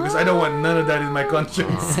 Because I don't want none of that in my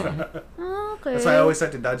conscience. Oh, okay. That's why I always try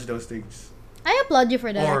to dodge those things. I applaud you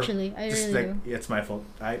for that, Or actually. I just really like, do. yeah, it's my fault.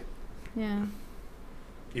 Yeah.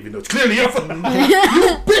 Even though it's clearly your fault. And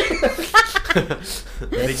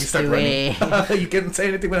then you start running. You can't say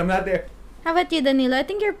anything when I'm not there. How about you, Danilo? I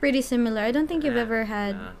think you're pretty similar. I don't think you've ever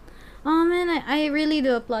had. Oh man, I really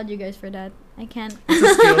do applaud you guys for that. I can't. It's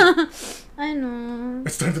a skill. I know.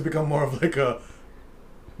 It's starting to become more of like a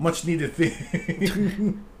much needed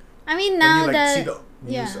thing. I mean, When now you like that see the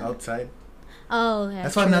news yeah. outside. Oh, yeah.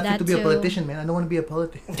 That's why I'm true, not fit that to be a too. politician, man. I don't want to be a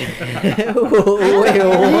politician. Wait,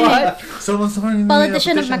 what? Someone's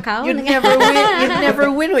Politician of Macau. You'd never win. You'd never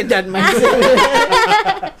win with that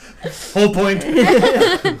mindset. Whole point.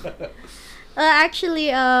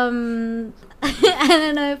 Actually, I don't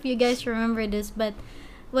know if you guys remember this, but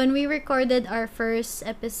when we recorded our first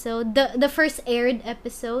episode, the first aired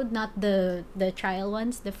episode, not the trial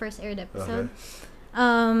ones, the first aired episode.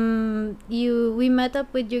 We met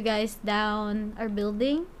up with you guys down our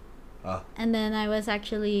building, and then I was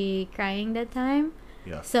actually crying that time.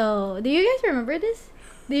 Yeah. So, do you guys remember this?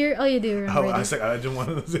 You do remember I this? was like, I didn't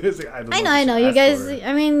want to say it. I know. You guys,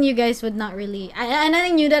 I mean, you guys would not really. And I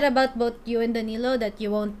knew that about both you and Danilo, that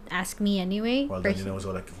you won't ask me anyway. Well, then was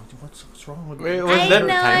all like, what's wrong with Wait, you? was I that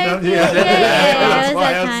know, time? yeah, That's it was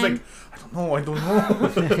why that I was time. like, I don't know.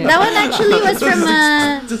 That one actually was from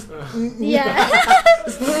yeah.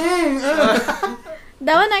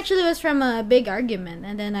 That one actually was from a big argument,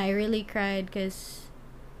 and then I really cried because.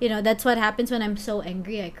 That's what happens when I'm so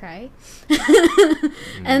angry. I cry.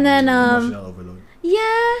 And then Emotional overload.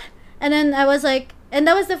 yeah, and then I was like, and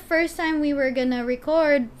that was the first time we were gonna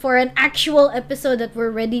record for an actual episode that we're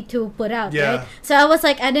ready to put out, Yeah. right? So I was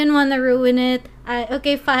like, I didn't want to ruin it.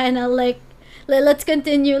 Okay, fine. I'll let's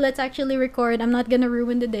continue. Let's actually record. I'm not gonna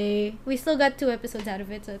ruin the day. We still got 2 episodes out of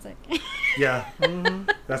it, so it's like Yeah.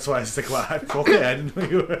 That's why I was like, well, okay, I didn't know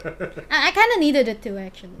you were. I kind of needed it too,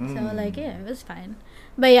 actually. So like, yeah, it was fine.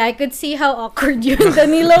 But yeah, I could see how awkward you and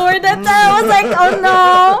Danilo were that time. I was like, oh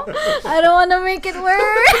no, I don't want to make it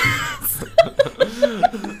worse.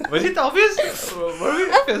 Was it obvious? Were we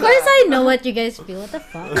Of course, I know what you guys feel. What the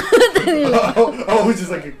fuck? It's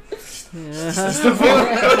just like, just the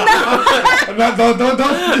phone. No, don't.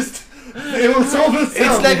 Just, it will solve itself.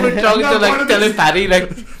 It's like we're talking to like telepathy,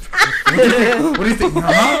 like What do you think?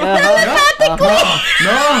 Telepathically.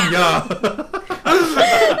 No, yeah.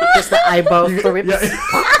 Just the eyebrow thrips. Yeah.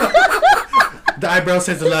 The eyebrow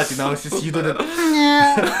says a lot, It's just you do that.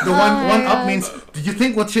 Yeah. The one up means. Did you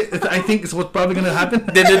think what shit? I think is what's probably gonna happen.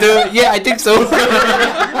 yeah, I think so.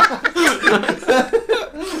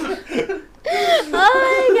 Oh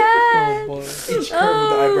my god. Each curve of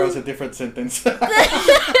the eyebrow is a different sentence. I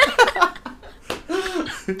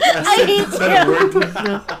hate you.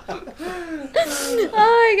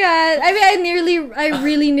 Oh my god. I mean, I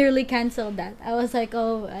really nearly canceled that. I was like,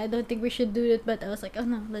 oh, I don't think we should do it, but I was like, oh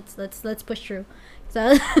no, let's push through.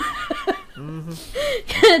 So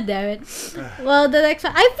God damn it. Well, the next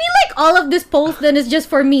one. I feel like all of this post then is just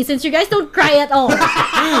for me, since you guys don't cry at all. You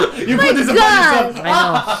My put this God. upon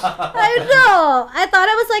yourself. I know. I thought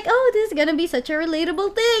I was like, oh, this is gonna be such a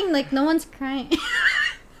relatable thing. Like, no one's crying.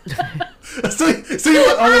 So you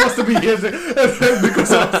want all of us to be here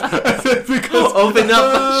because Open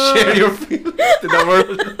up and share your feelings to the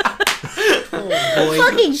world.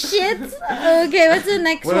 Fucking shit. Okay, what's the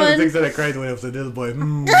next one of the one? things that I cried when I was a little boy.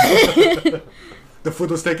 The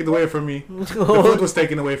food was taken away from me. The food was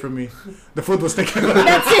taken away from me. The food was taken away.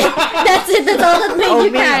 That's it. That's all that made Oh,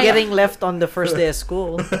 you me cry. getting left on the first day of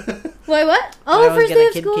school. Wait, what? I Oh, was first gonna day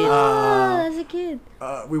of kid school. kid. As a kid.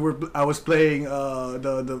 I was playing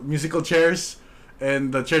the musical chairs,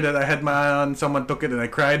 and the chair that I had my eye on, someone took it, and I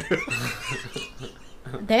cried.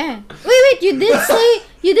 Damn. Wait, you did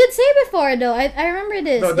say before though. I remember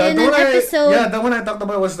this No, in an episode. Yeah, the one I talked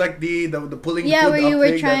about was like the pulling. Yeah, food where you up were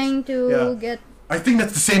thing, trying to yeah. get. I think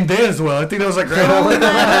that's the same day as well. I think that was like right Oh my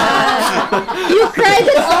God. You cried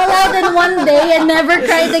it all out in one day and never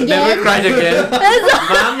cried again. Never cried again.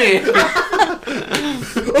 Mommy.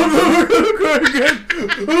 I'm never gonna cry again.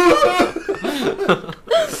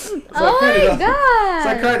 Oh my God. So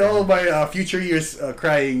I cried all of my future years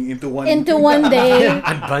crying into one. Into one day.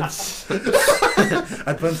 Advance.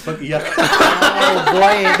 Advance pag-iyak. Oh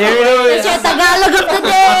boy, there it It's is. your Tagalog of the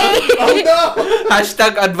day. Oh no!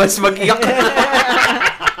 Hashtag advance mag-iyak.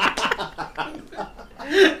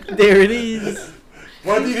 There it is.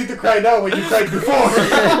 Why do you need to cry now when you cried before?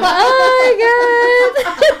 Oh my God.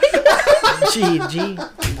 GG.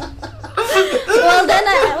 Well then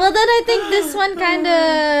I think this one kind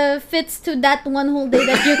of fits to that one whole day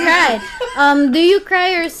that you cried. Do you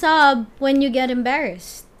cry or sob when you get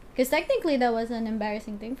embarrassed? Because technically that was an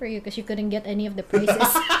embarrassing thing for you because you couldn't get any of the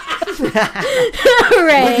prizes. When you don't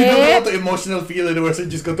Right? go to emotional feeling, where you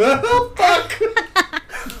just go, oh fuck.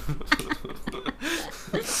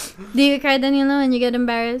 Do you cry, Danilo, when you get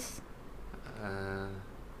embarrassed? Uh,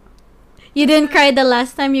 You didn't cry the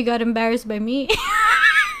last time you got embarrassed by me.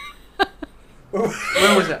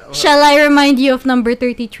 when was that? Shall I remind you of number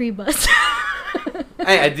 33 bus?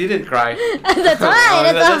 Hey, I didn't cry. That's why.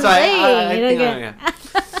 That's what I'm saying. think, Okay. yeah.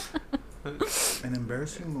 An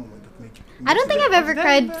embarrassing moment that made you. I don't think I've ever That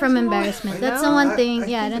cried from embarrassing embarrassment. moment. That's I the know. one thing.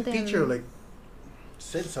 Yeah, I think don't the think. teacher I've ever- like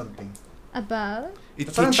said something. About? It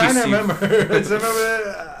That's what I'm teaches trying to you. remember. It's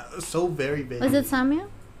remember so very vague. Was it Samuel?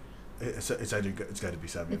 It's either it's got to be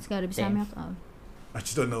Samuel. It's gotta be Same. Samuel. Oh. I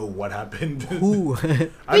just don't know what happened. Who? I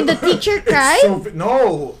Wait, the don't- teacher It's cried?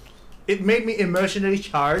 no, it made me emotionally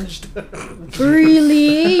charged.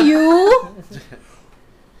 Really? You?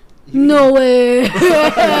 No way.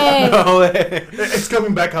 No way. It's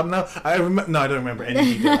coming back up now. No, I don't remember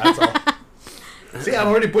any detail. That's all. See, I'm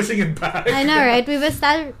already pushing it back. I know, right? We've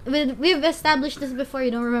established this before.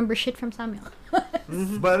 You don't remember shit from Samuel.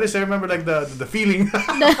 But at least I remember like the feeling.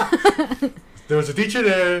 There was a teacher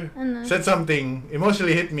there, Ano? said something,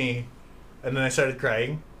 emotionally hit me, and then I started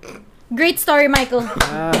crying. Great story, Michael.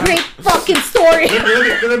 Great fucking story.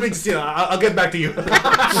 Let me just, I'll get back to you.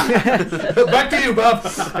 Back to you, Bob.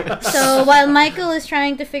 So while Michael is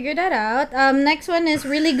trying to figure that out, next one is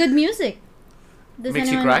really good music. Does Makes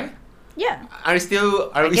you anyone- cry? Yeah. Are we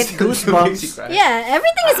still? Are I we get still goosebumps. makes you cry? Yeah,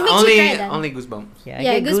 everything is makes only you cry then. only goosebumps. Yeah, I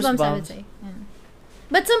Yeah, get goosebumps, I would say. Yeah.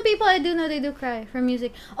 But some people I do know they do cry from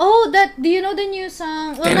music. Oh, do you know the new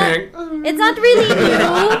song? Well, it's not really new.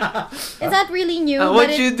 It's not really new. but What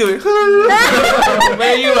it- you doing?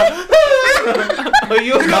 Where you are? Are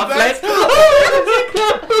you a couple?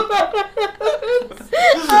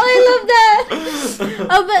 Oh, I love that.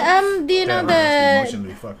 Oh, but do you know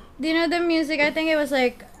Emotionally, fuck. do you know the music? I think it was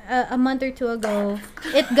like a month or two ago.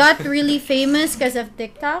 It got really famous because of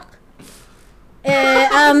TikTok.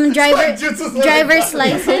 Driver's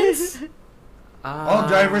license. Oh,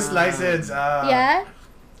 driver's license. Yeah.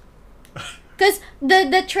 Because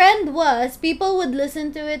the trend was people would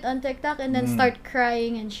listen to it on TikTok and then start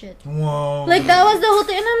crying and shit. Whoa. Like that was the whole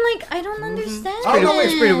thing, and I'm like, I don't understand. Oh, no,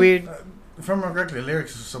 It's pretty weird. If I remember correctly, the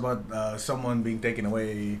lyrics is about someone being taken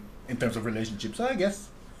away in terms of relationships. So I guess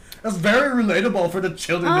that's very relatable for the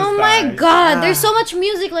children. Oh this my time. god, there's so much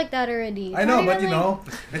music like that already. I know, Not but even you like- know,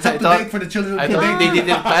 it's I up to thought- date for the children. I to thought date. they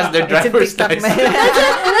didn't pass their It's a driver's TikTok, license. man.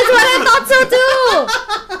 That's what I thought so too.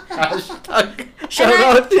 Hashtag. Shout And I-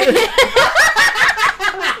 out.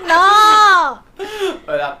 No.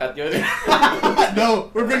 Wala cut yun. No,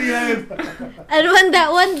 we're bringing that in. And when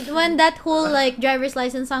that whole like driver's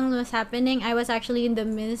license song was happening, I was actually in the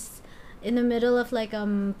middle of like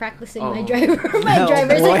practicing my Oh. driver's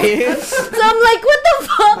boy. license. So I'm like, what the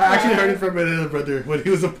fuck? I actually heard it from my little brother when he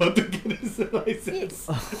was about to get his license.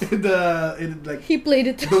 In like He played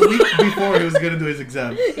it the too. week before he was gonna do his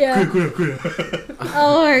exam. Yeah. Kuya.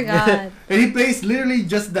 Oh my god. And he plays literally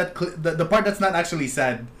just that the part that's not actually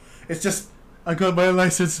sad. It's just I got my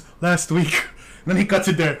license last week. And then he cuts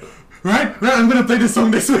it there. Right, I'm gonna play this song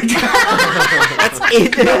this week. That's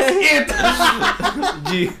it. It.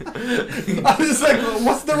 Gee. I was just like,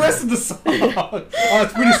 what's the rest of the song? Oh,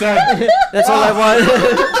 it's pretty sad. That's all I want. I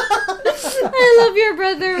love your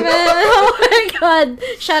brother, man. Oh my god.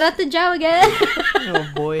 Shout out to Joe again. Oh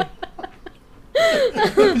boy.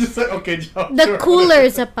 I'm just like, okay, Joe. The sure. cooler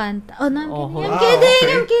sa panta. Oh, no, I'm Oh, kidding. I'm wow, kidding.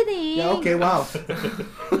 okay. I'm kidding. Yeah, okay, wow.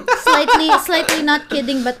 Slightly not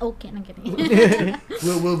kidding, but okay. I'm kidding.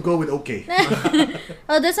 We'll go with okay.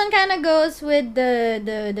 Oh, this one kind of goes with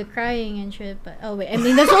the crying and shit. But oh wait, I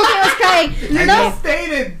mean the whole thing was crying. No,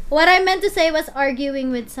 stated. what I meant to say was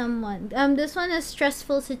arguing with someone. This one is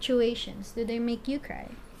stressful situations. Do they make you cry?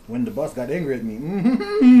 When the boss got angry at me.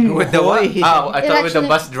 With the what? Boy. Oh, I It thought with the actually-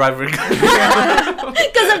 bus driver.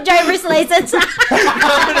 Because of driver's license. No,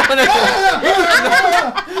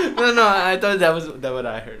 I thought that was what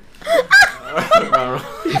I heard. Wrong.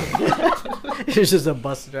 It's just a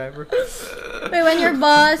bus driver. Wait, when your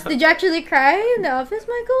boss, did you actually cry in the office,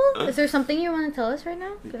 Michael? Is there something you want to tell us right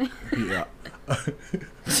now? Yeah.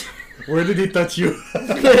 Where did he touch you?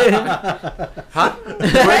 Huh?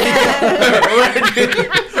 Where did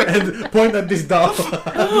And point at this doll.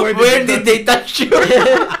 where did they touch you?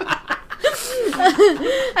 I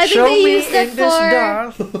think Show they me use that in this for.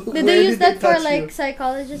 dark. Did they use that for like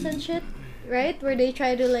psychologists and shit? Right? Where they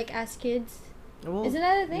try to like ask kids. Well, Isn't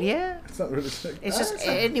that a thing? Yeah. It's not really It's just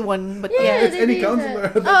anyone, but Yeah, yeah. it's they any use counselor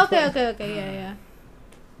that. at Oh, that okay, yeah.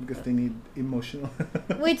 Because they need emotional.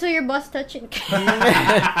 Wait, so your boss touching?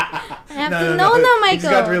 I have to know now, He just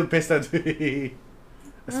got real Michael. pissed at me.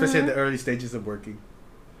 especially in the early stages of working.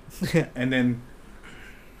 And then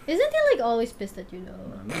Isn't he like always pissed at you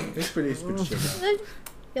though? it's pretty chill now.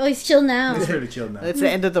 Oh, he's chill now. It's pretty chill now. It's the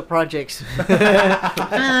end of the projects.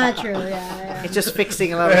 Ah, true. Yeah. It's just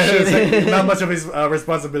fixing a lot of It's like shit. not much of his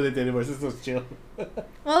responsibility anymore. It's just chill.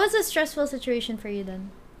 What was a stressful situation for you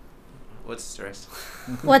then? What's stress?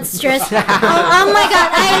 What stress? Oh my god,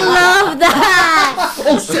 I love that.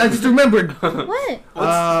 Oh shit! I just remembered. What?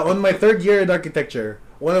 On my third year in architecture,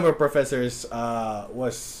 one of our professors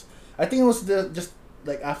was, I think it was just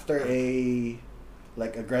like after a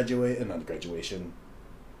not graduation.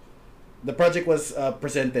 The project was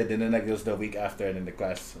presented, and then like it was the week after, and in the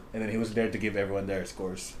class, and then he was there to give everyone their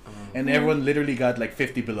scores, and everyone literally got like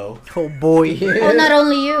 50 below. Oh boy. Oh, not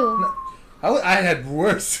only you. I had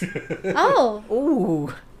worse. Oh, Ooh.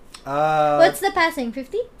 what's the passing?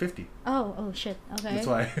 50? 50. Oh shit. Okay. That's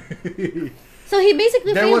why. So he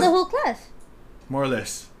basically There failed was- the whole class. More or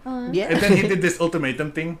less. Yeah. And then he did this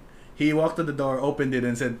ultimatum thing. He walked to the door, opened it,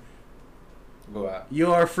 and said, Go out. "You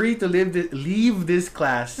are free to leave this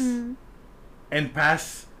class Mm. and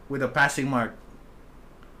pass with a passing mark,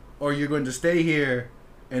 or you're going to stay here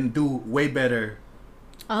and do way better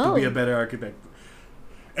Oh. to be a better architect."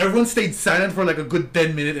 Everyone stayed silent for like a good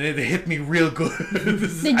 10 minutes, and it hit me real good.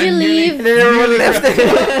 Did you leave? And then everyone left.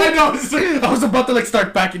 I know. I was about to like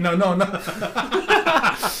start packing. No.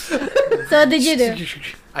 So did you do?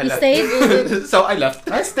 I You left. stayed? So I left.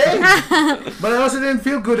 I stayed, but I also didn't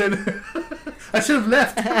feel good, and I should have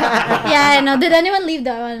left. Yeah, I know. Did anyone leave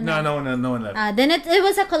that one? No one left. Then it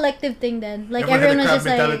was a collective thing then. Like Everyone everyone had was a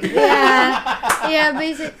just crab like, mentality. yeah,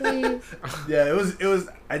 basically. Yeah, it was.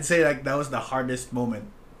 I'd say like that was the hardest moment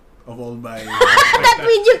of all my. That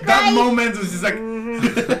made you That cry. moment was just like.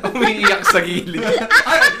 Umiiyak sa gilid.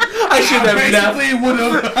 I should have left. Basically, would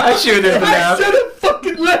have. I should have I left. should have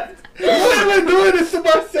fucking left. Why am I doing this to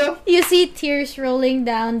myself? You see tears rolling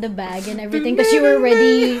down the bag and everything because you were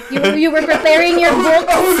ready. You were preparing your book.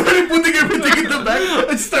 I was already putting everything in the bag.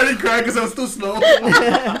 I just started crying because I was too slow.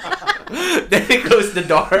 Then he closed the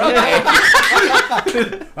door. Okay.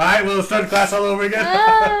 Alright, we'll start class all over again.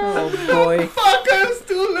 Ah. Oh boy. Fuck, I was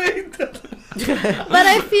too late. But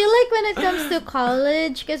I feel like when it comes to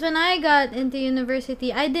college, because when I got into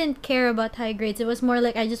university, I didn't care about high grades. It was more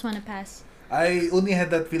like I just want to pass. I only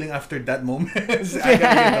had that feeling after that moment. I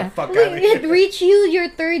gotta get the fuck out of Wait, it here. reached you your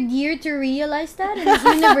third year to realize that in this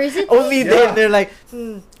university? Only Yeah. then they're like,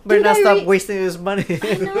 better Dude, not I stop re- wasting his money.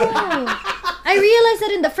 I know. I realized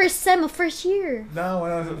that in the first sem of first year. No,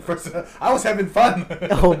 when I was at the first, I was having fun.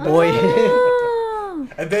 Oh boy. Oh.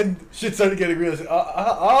 And then shit started getting real. I said,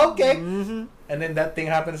 okay. And then that thing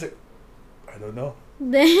happened. I said, I don't know.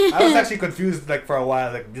 I was actually confused like for a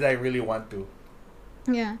while. Like, did I really want to?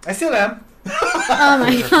 Yeah. I still am. Oh my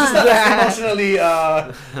Just god. not emotionally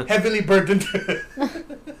heavily burdened.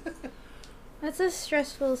 That's a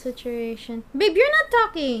stressful situation. Babe, you're not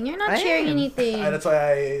talking. You're not I sharing am. anything. That's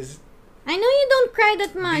why I know you don't cry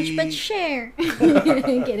that much, The- but share.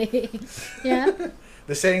 Kidding. Yeah.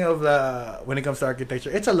 the saying of when it comes to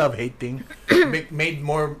architecture, it's a love-hate thing. made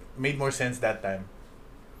more sense that time.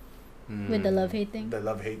 With the love hate thing. The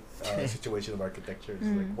love-hate situation of architecture. It's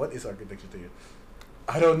Mm. like, what is architecture to you?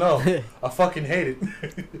 I don't know. I fucking hate it,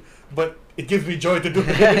 but it gives me joy to do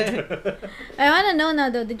it. I want to know now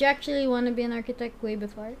though. Did you actually want to be an architect way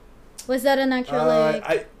before? Was that an actual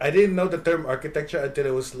like? I didn't know the term architecture until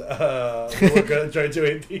it was we were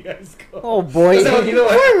graduating high school. Oh boy. So, you know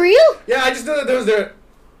what? For real? Yeah, I just knew that there was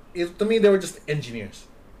to me, they were just engineers.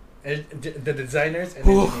 The designers and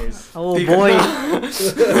Ooh. engineers. Oh Di ka boy.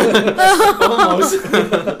 Almost.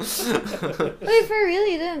 Wait, for real?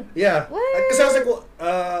 You didn't? Yeah. What? Because I was like, well,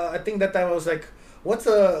 I think that time I was like, what's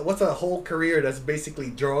a whole career that's basically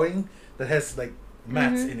drawing that has like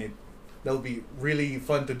maths in it? That would be really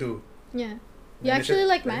fun to do. Yeah. And You they actually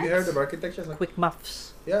said, like Have you heard maths? of architecture? I was like, Quick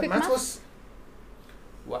muffs. yeah, Quick maths maths? was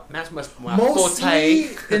What? Math must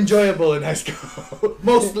mostly enjoyable in high school.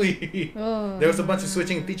 Mostly. Oh. There was a bunch of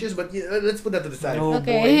switching teachers, but yeah, let's put that to the side. No.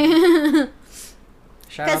 Okay.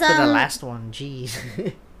 Shout out 'Cause, to the um, last one. Jeez.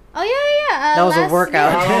 Oh yeah. That was a last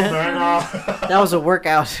workout. guest- That was a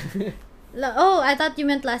workout. Oh, I thought you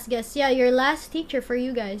meant last guest. Yeah, your last teacher for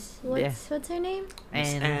you guys. What's her name?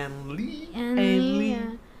 And Lee. Annie.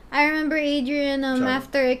 Yeah. I remember Adrian. Ciao.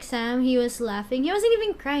 After exam, he was laughing. He wasn't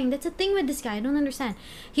even crying. That's the thing with this guy. I don't understand.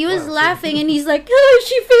 He was Wow. laughing and he's like, "Oh,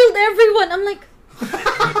 she failed everyone." I'm like,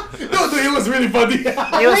 No, dude, it was really funny. it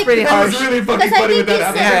was Like, pretty That was harsh. really fucking Because I funny with think that. you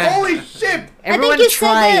I was said- like, holy shit! Everyone I think you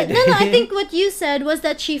tried. said that. No, I think what you said was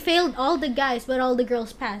that she failed all the guys, but all the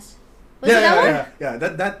girls passed. Was it that one? Yeah.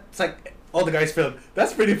 That's like all the guys filmed.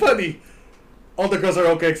 That's pretty funny. all the girls are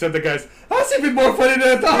okay except the guys. That's even more funny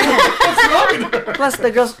than I thought. What's wrong with her? Plus, the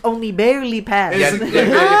girls only barely pass. It's- Yeah,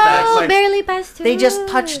 yeah, Oh, like- barely passed through. They just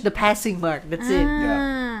touched the passing mark. That's it.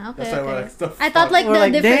 Ah, okay, That's why we're okay. like, the I thought fuck? like We're the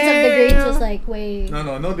like, difference of the grades was damn. like way.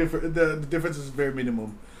 No different. The difference is very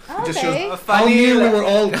minimum. It just Okay. shows Funny, how near we like- were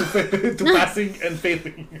all to passing and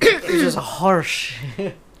failing. It's just harsh.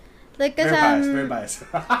 Like, Very cause biased. Very biased.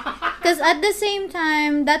 Because at the same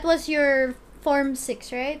time, that was your Form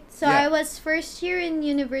 6, right? So Yeah. I was first year in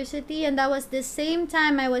university, and that was the same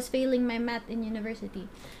time I was failing my math in university.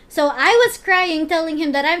 So I was crying, telling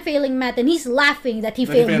him that I'm failing math, and he's laughing that he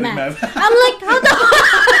That he failed failed math. math. I'm like, how the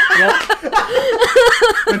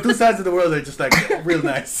The two sides of the world are just like real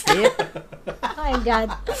nice. Yep. Oh my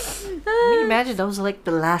god. I mean, imagine that was like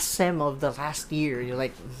the last sem of the last year. You're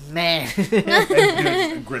like, man, And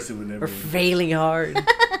just aggressive with we're everything. failing hard.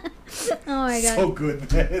 Oh my god. So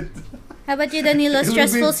good, man. How about you, Danilo? It would've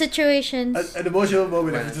Stressful been- situations. An emotional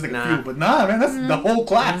moment, if it's just like Nah. a few, but nah, man, that's the whole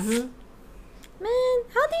class. Man,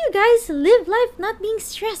 how do you guys live life not being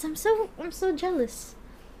stressed? I'm so jealous.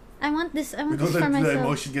 I want this. I We want don't this for let the myself.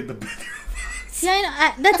 emotion get the better. Yeah, I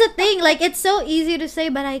know. That's the thing. Like, it's so easy to say,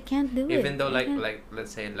 but I can't do it. Even though I like can't. like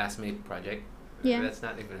let's say last minute project, Yeah. that's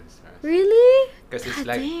not even stress. Really? Because it's God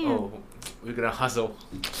like, damn. oh, we're gonna hustle.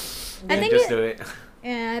 I and think just it- do it.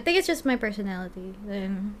 Yeah, I think it's just my personality,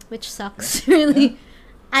 which sucks really.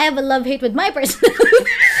 I have a love-hate with my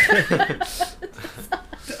personality.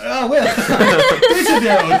 Oh, well. Each of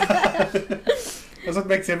their own. That's what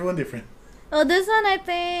makes everyone different. Well, this one I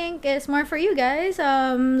think is more for you guys.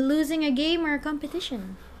 Losing a game or a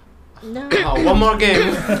competition. No. Oh, one more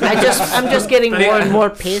game. I'm just getting more and more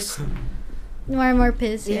pissed. More and more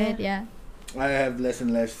pissed, Yeah. right? Yeah. I have less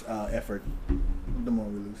and less effort the more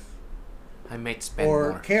we lose. I might spend Or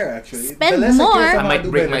more. care, actually. Spend The less more? care, I somehow might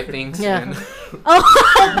do break my better. things. Yeah. and- Oh.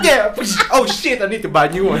 yeah. Oh shit! I need to buy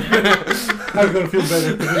a new one. I'm gonna feel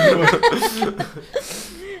better.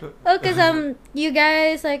 Oh, cause you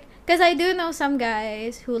guys like, cause I do know some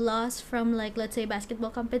guys who lost from like, let's say, basketball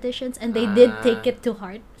competitions, and they did take it to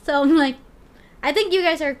heart. So I'm like, I think you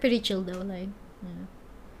guys are pretty chill though. Like, yeah.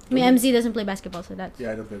 I mean, MZ doesn't play basketball, so that's.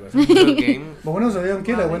 Yeah, I don't play basketball. Good game. But when I was a young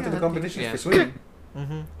kid, I Wow, went to yeah, the competitions yeah. for swimming.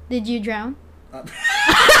 Mm-hmm. Did you drown?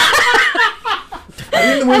 I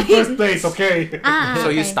didn't win first place, okay? Ah. So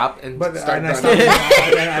you okay. stopped and But started I running.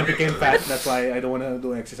 stopped, and I became fat. That's why I don't want to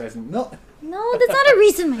do exercise. No, No, that's not a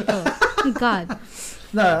reason, Michael. Oh my God.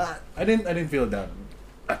 no, I didn't feel down.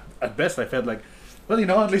 At best, I felt like, well,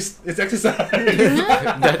 at least it's exercise.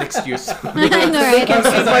 That excuse. I know, right? As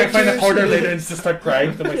I find a corner later and just start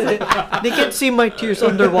crying to myself. They can't see my tears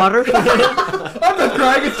underwater. I'm not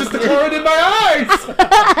crying. It's just the chlorine in my eyes.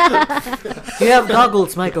 You have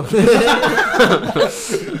goggles, Michael. It's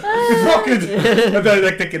broken. And then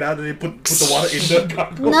I take it out and they put the water in the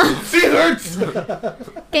goggle. No. See, it hurts.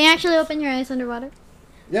 Can you actually open your eyes underwater?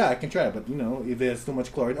 Yeah, I can try, but if there's too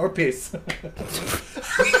much chlorine or piss,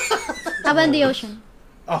 How about in the ocean?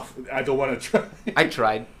 oh, I don't want to try. I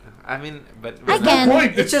tried. I mean, but I No can.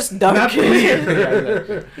 point. It's just dark. Not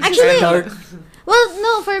clear. Actually, dark. well,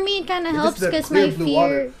 no, for me it kind of If helps it's that because clear my blue fear,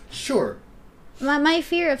 water, sure. my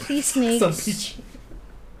fear of sea Some snakes. beach.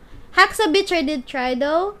 Haxa Beach I did try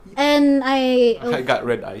though, and I got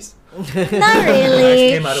red eyes. not Ice really.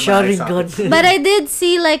 came out of my eye Sharingan. socket. But I did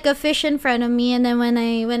see like a fish in front of me, and then when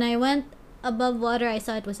I went above water, I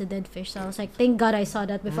saw it was a dead fish. So I was like, thank God I saw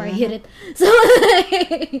that before I hit it. So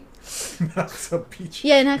Some beach.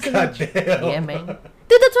 yeah, in Haxa God Beach. damn. Yeah, man.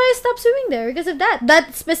 Dude, that's why I stopped swimming there because of that.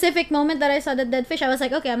 That specific moment that I saw the dead fish, I was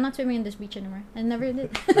like, okay, I'm not swimming in this beach anymore. I never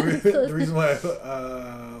did. The reason why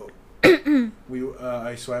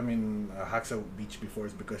I swam in Haxa Beach before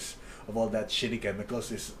is because of all that shitty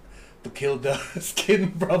chemicals is to kill the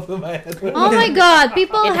skin problem I had. Oh my God,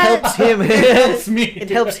 people It had. helps him. It helps me. It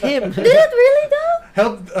helps him. Did it really though?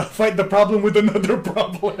 Help fight the problem with another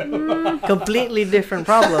problem. Completely different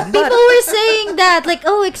problem. People But were saying that, like,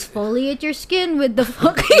 oh, exfoliate your skin with the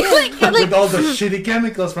fucking With all the shitty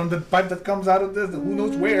chemicals from the pipe that comes out of this, who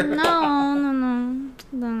knows where. No,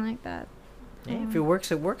 don't like that. yeah, if it works,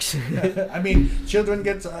 it works. I mean, children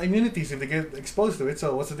get immunities if they get exposed to it,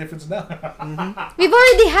 so what's the difference now? We've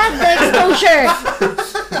already had the exposure.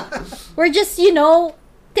 We're just,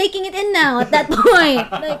 taking it in now at that point.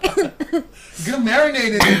 Like, Get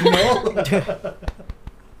marinated,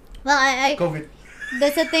 well, I COVID.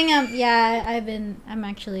 that's the thing. I'm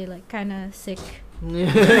actually like kind of sick.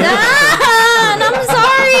 Yeah. And I'm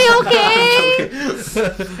sorry, okay?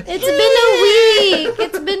 It's been a week.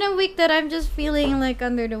 It's been a week that I'm just feeling like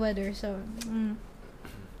under the weather. So,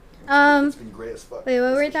 It's been great as fuck. Wait,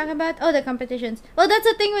 what were we talking about? Oh, the competitions. Well, that's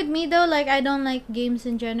the thing with me though. Like, I don't like games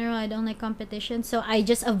in general. I don't like competitions, so I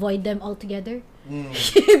just avoid them altogether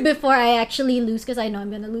before I actually lose, because I know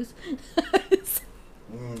I'm gonna lose.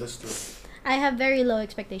 That's true. I have very low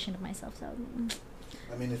expectation of myself. So,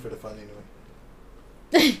 I'm in it for the fun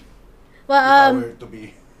anyway. well, If I were to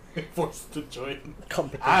be forced to join,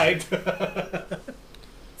 Competition. I'd.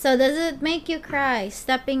 so does it make you cry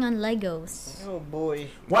stepping on Legos? Oh boy.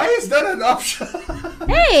 Why is that an option?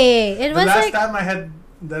 Hey, it The was last like time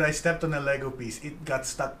I stepped on a Lego piece, it got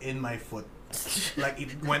stuck in my foot. Like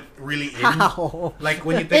it went really in. How? Like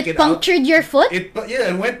when you take it it out, punctured your foot. it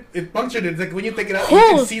punctured it. Like when you take it out, Oh.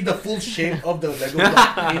 you can see the full shape of the Lego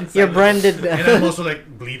block inside. You're of it. branded. And I'm also like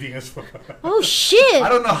bleeding as fuck. Oh shit! I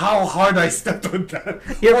don't know how hard I stepped on that.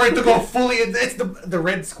 You're- For it to go fully in. It's the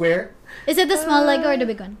red square. Is it the small Lego or the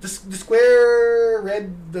big one? The square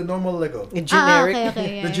red, the normal Lego. Generic.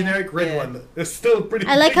 Okay, yeah, The yeah. generic red Yeah. one. It's still pretty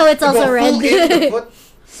I like big. how it's To also go red. full in the foot.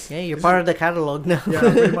 Yeah, you're part of the catalog now. Yeah,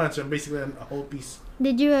 pretty much. I'm basically a whole piece.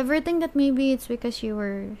 Did you ever think that maybe it's because you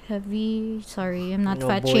were heavy? Sorry, I'm not Oh,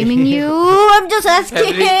 fat boy. shaming you. I'm just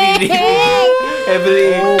asking. Heavily feeling.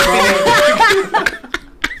 Heavily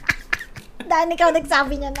Dan, ikaw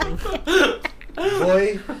nagsabi niya na.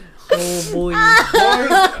 Boy, Oh boy.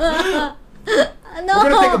 boy. No.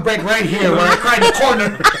 We're gonna take a break right here where I cry in the corner.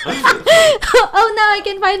 Oh, now I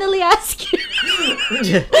can finally ask you.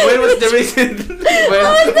 When was the reason? When?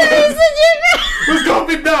 What's the reason you Who's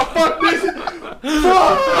going now? Fuck this.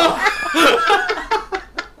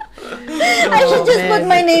 I should just put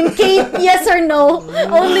my name, Kate, yes or no.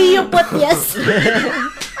 Only you put yes.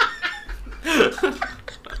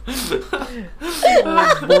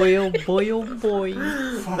 Oh boy, oh boy, oh boy.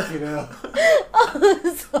 Fuck it up.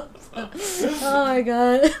 Oh my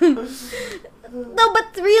god. No, but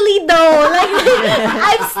really though, like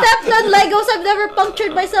I've stepped on Legos. I've never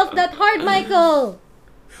punctured myself that hard, Michael.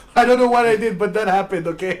 I don't know what I did, but that happened,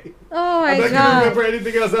 okay? Oh my I'm not gonna god. remember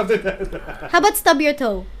anything else after that. How about stub your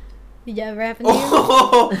toe? Did you ever happen to you?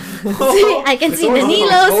 Oh. See, I can see the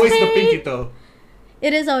Nilo's always the face. pinky toe.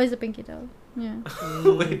 It is always the pinky toe. Yeah.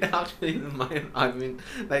 Wait, actually, in mine, I mean,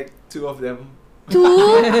 like two of them. Two?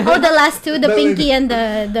 Oh, the last two, the No, pinky and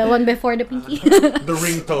the one before the pinky. The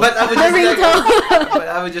ring toe. But I would The just ring like, toe. but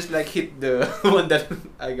I would just like hit the one that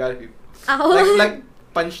I got hit. Ow. Like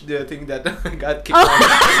punch the thing that I got kicked Oh.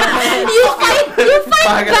 out. you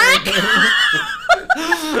fight back.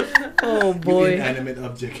 Oh You boy. inanimate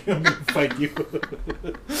object. I'm gonna fight you.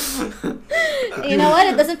 You know what?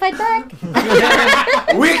 It doesn't fight back.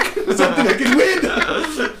 Weak. Something I can win.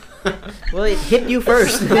 Well, it hit you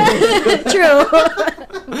first. True.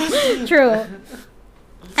 True.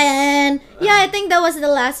 And yeah, I think that was the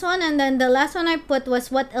last one. And then the last one I put was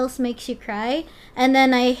what else makes you cry? And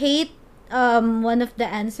then I hate one of the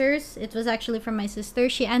answers. It was actually from my sister.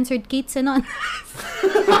 She answered Kate Sinon.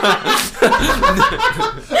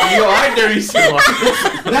 You are the reason why.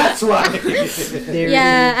 That's why.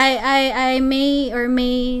 Yeah, I may or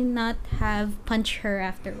may not have punched her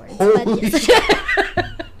afterwards. But Holy yes.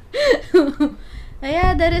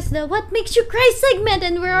 Yeah, that is the what makes you cry segment,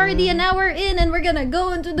 and we're already an hour in, and we're gonna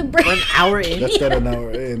go into the break. 1 hour in. That's not an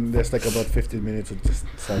hour in. There's like about 15 minutes of just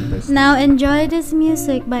sound test. Now enjoy this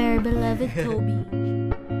music by our beloved Toby.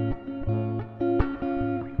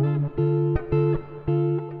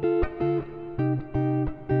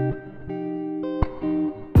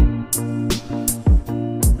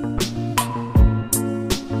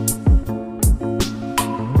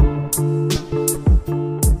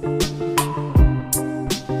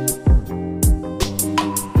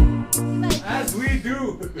 As we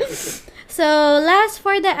do. So last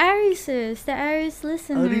for the Arises, the Aries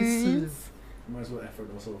listeners. Might as well effort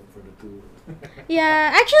also for the two.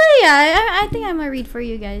 Yeah, actually, yeah, I think I'm gonna read for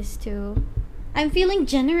you guys too. I'm feeling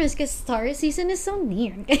generous because Taurus season is so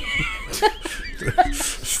near.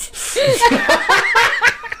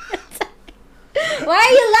 Why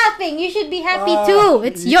are you laughing? You should be happy too.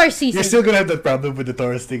 It's your season. You're still gonna have that problem with the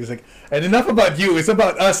Taurus thing. It's like, and enough about you. It's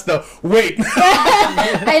about us now. Wait.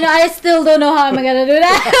 I know. I still don't know how I'm gonna do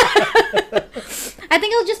that. I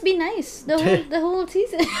think it'll just be nice the whole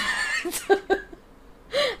season.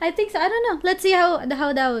 I think so. I don't know. Let's see how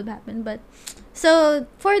that would happen. But so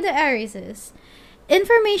for the Arises,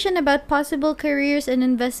 information about possible careers and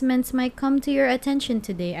investments might come to your attention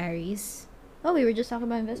today, Aries. Oh, we were just talking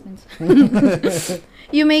about investments.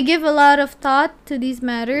 You may give a lot of thought to these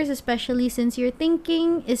matters, especially since your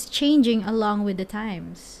thinking is changing along with the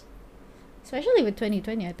times. Especially with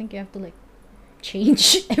 2020, I think you have to like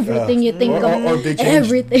change everything you think or of. they changed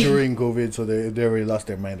everything. during COVID, so they already lost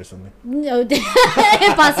their mind or something. No,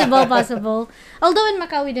 possible. Although in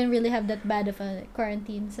Macau we didn't really have that bad of a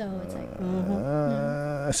quarantine, so it's like.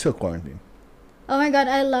 Still quarantine. Oh my god,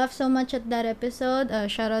 I laughed so much at that episode.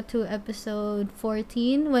 Shout out to episode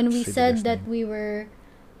 14 when we Say the said best that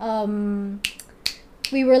name.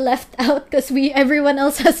 we were left out because everyone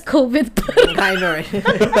else has COVID. Kind of.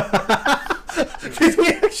 Did we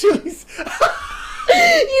actually?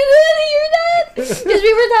 You didn't hear that? Because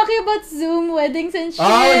we were talking about Zoom weddings and shit.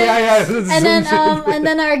 Oh yeah. And then and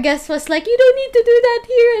then our guest was like, "You don't need to do that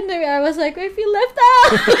here," and then I was like, "I feel left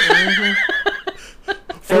out."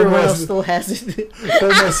 Everyone else still has it.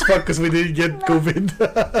 Formal as fuck because we didn't get COVID.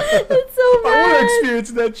 It's so I want to bad.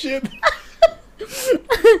 experience that shit.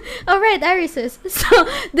 All right, Arises. So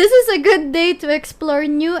this is a good day to explore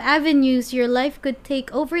new avenues your life could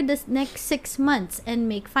take over the next 6 months and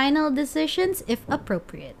make final decisions if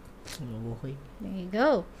appropriate. Okay. There you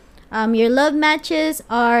go. Your love matches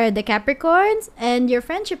are the Capricorns, and your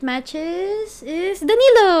friendship matches is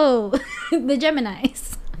Danilo, the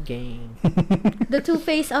Geminis, Gang. the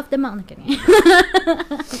two-face of the mountain.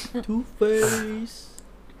 Two-Face.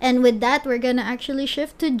 And with that, we're gonna actually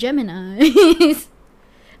shift to Geminis.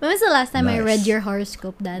 When was the last time I read Nice. your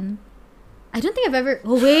horoscope, Dan? I don't think I've ever.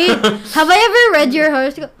 Oh wait, have I ever read your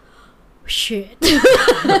horoscope? Shit. You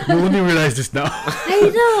only realize this now. I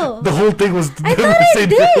know. The whole thing was. I thought I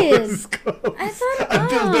did. I thought.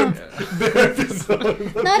 Until the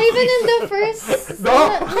episode. Not even in the first.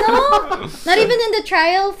 No. No. Not even in the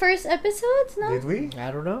trial first episodes. No. Did we? I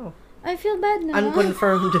don't know. I feel bad now.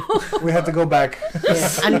 Unconfirmed. We have to go back. Yeah,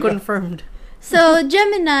 unconfirmed. So,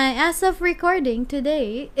 Gemini, as of recording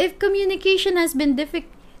today, if communication has been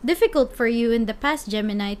difficult for you in the past,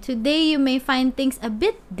 Gemini, today you may find things a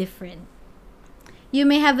bit different. You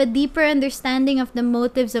may have a deeper understanding of the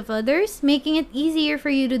motives of others, making it easier for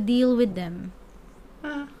you to deal with them.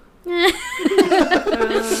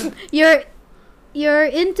 Your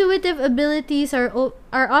intuitive abilities are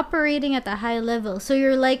operating at a high level, so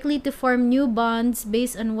you're likely to form new bonds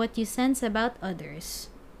based on what you sense about others.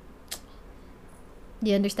 Do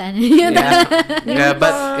you understand? Yeah,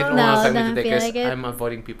 but it won't No, affect me don't today feel because like it. I'm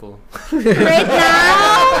avoiding people. Right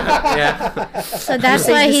now. Yeah. So that's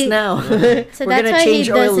Say why this he. now. So We're that's gonna why change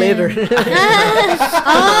he oil doesn't. later.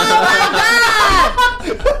 Oh my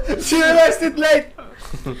god! She realized it late.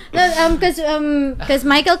 No, because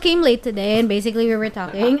Michael came late today, and basically we were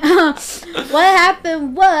talking. What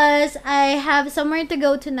happened was I have somewhere to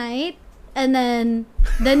go tonight, and then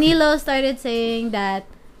Danilo started saying that,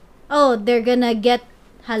 oh, they're gonna get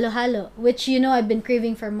halo-halo, which I've been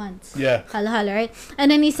craving for months. Yeah. Halo-halo, right?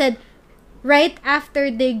 And then he said, right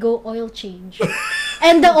after they go oil change.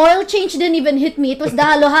 And the oil change didn't even hit me. It was the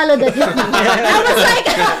halo-halo that hit me. I was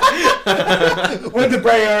like... What the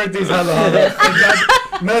priorities, halo.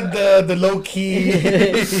 Not the low key.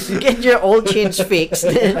 Get your old change fixed.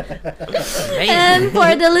 And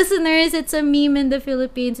for the listeners, it's a meme in the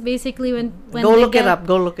Philippines. Basically, when Go they look it get- up.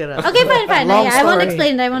 Go look it up. Okay, fine. Long I won't story.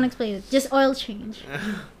 explain it. Just oil change.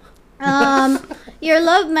 Your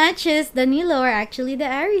love matches, Danilo, are actually the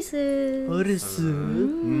Arises. What is it?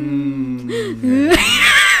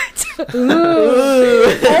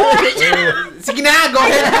 Sige na, go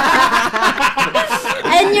ahead.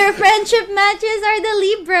 And your friendship matches are the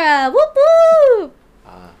Libra. Whoop whoop.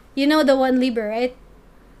 You know the one Libra, right?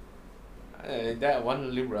 That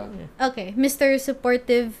one Libra. Okay, Mr.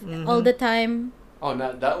 Supportive all the time. Oh,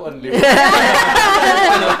 not that one Libra.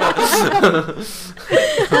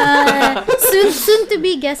 Soon to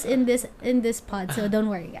be guest in this pod, so don't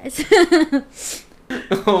worry, guys.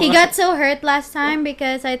 He got so hurt last time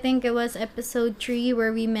because I think it was episode 3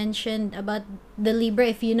 where we mentioned about the Libra,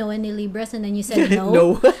 if you know any Libras, and then you said no.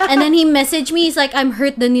 No. And then he messaged me, he's like, I'm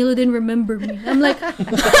hurt, Danilo didn't remember me. I'm like,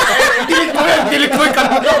 Delete mo yung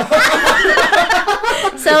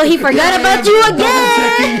so he forgot about you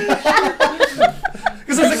again.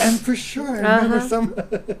 Because I was like, I'm for sure. I remember some.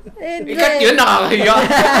 Ikat yun, nakakahiya.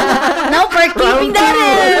 No, we're keeping that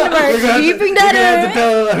in. We're keeping that We have to in.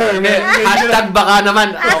 tell her. Hashtag baka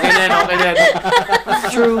naman. Okay na yan.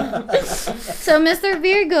 True. So, Mr.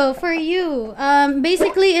 Virgo, for you,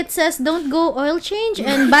 basically it says don't go oil change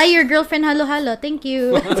and buy your girlfriend halo-halo. Thank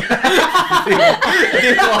you. Hindi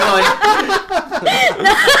mo ako.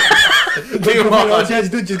 Hindi mo ako. All she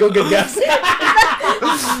has to do, just go get gas.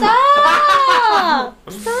 Stop!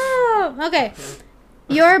 Okay.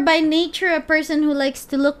 You're by nature a person who likes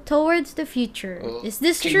to look towards the future. Is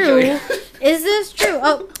this true? Is this true?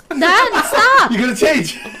 Oh, Dad, stop! You're gonna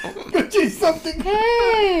change. You're gonna change something.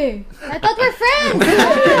 Hey! I thought we're friends!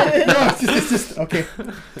 No, it's just okay.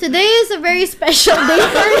 Today is a very special day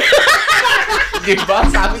for me. Di ba?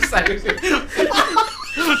 Sabi sa'yo.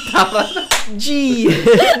 Tama. G.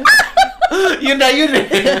 Yun na yun eh.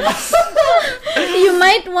 You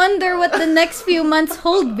might wonder what the next few months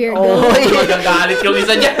hold, Virgo. Oh, Magagalit yung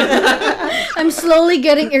isa niya. I'm slowly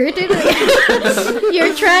getting irritated.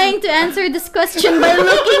 You're trying to answer this question by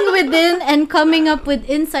looking within and coming up with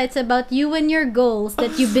insights about you and your goals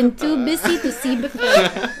that you've been too busy to see before.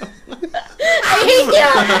 I hate you!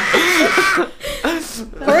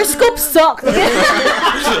 Horoscope sucks!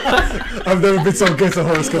 I've never been so good at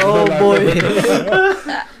horoscope. Oh boy.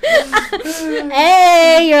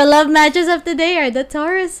 Hey, your love matches of today are the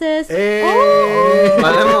Tauruses. Hey. Oh.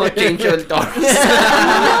 Alam mo, change your Taurus.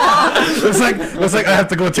 Looks like I have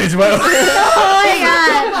to go change my own. Oh my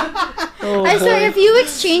god! Oh, I swear, boy. if you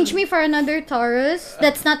exchange me for another Taurus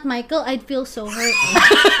that's not Michael, I'd feel so hurt.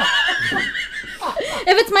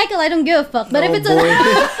 If it's Michael, I don't give a fuck. But if Oh, it's boy.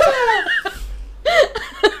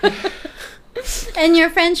 and your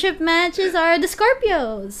friendship matches are the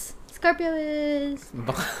Scorpios. Scorpio is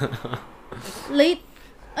late.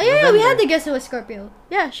 Oh yeah, we had the guest who was Scorpio.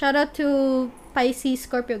 Yeah, shout out to Pisces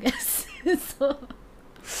Scorpio guest. So,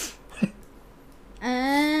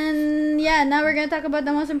 and yeah, now we're gonna talk about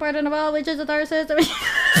the most important of all, which is the Tauruses.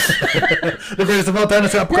 The greatest of all time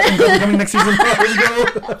is coming next season. Here we go.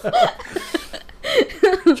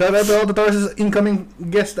 Shout out to all the Taurus incoming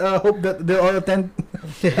guests. Hope that they all attend.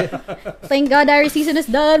 Thank God our season is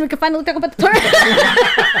done. We can finally talk about the Taurus.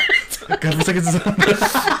 God, for seconds.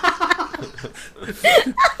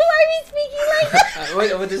 Why are we speaking like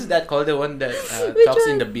that? What is that called? The one that Which talks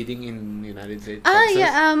in one? the bidding in United States? Ah, Texas?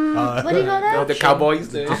 yeah. What do you call that? No, the Cowboys.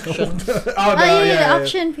 The Oh, Oh yeah, the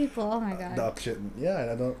auction people. Oh my The god. auction.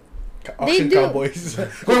 Yeah, I don't. They Auction do. cowboys.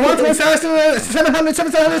 We're 700, 700,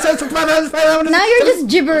 700, 500. Now you're just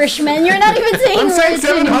gibberish, man. You're not even saying I'm saying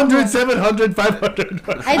words anymore. 700, 500.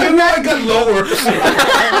 I know did not- I got lower.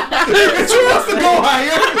 It's supposed to go higher.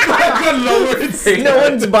 I got lower. No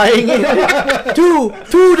one's buying it. $2.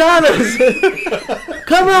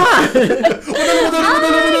 Come on.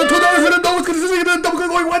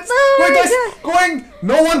 Going what? Oh Wait, my guys, going.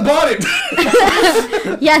 No one bought it.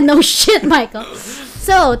 Yeah, no shit, Michael.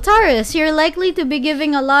 So, Taurus, you're likely to be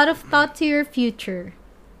giving a lot of thought to your future.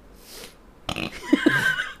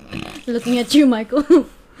 Looking at you, Michael.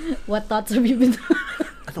 What thoughts have you been doing?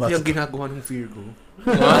 Ano kaya ginagawa ng Virgo?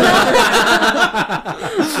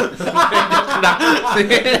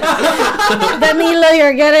 Danilo,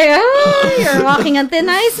 you're walking on thin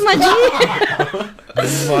ice, Maji.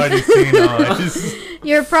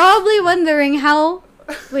 You're probably wondering how...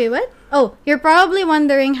 Wait, what? Oh, you're probably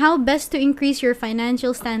wondering how best to increase your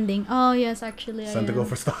financial standing. Oh, yes, actually, It's time to go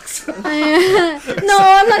for stocks. No,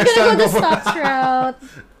 I'm not It's gonna time go the to go for- stocks route.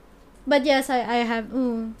 But yes, I have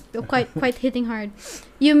quite hitting hard.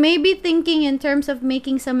 You may be thinking in terms of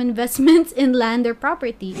making some investments in land or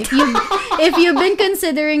property. If you've been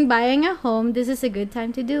considering buying a home, this is a good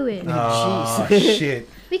time to do it. Oh, shit.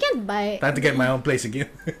 We can't buy. Time to get my own place again.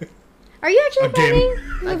 Are you actually Again. planning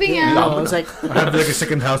moving No, out? I was like, I have like a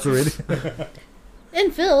second house already.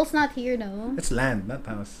 In Phil's, not here, no. It's land, not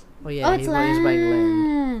house. oh yeah, Oh, it's he's buying land.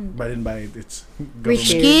 land. But I didn't buy it. It's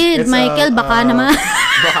Rich government. kid, It's, Michael, baka naman.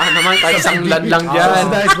 Baka naman kahit isang land lang dyan.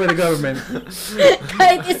 Subsidized by the government.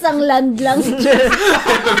 Kahit isang land lang.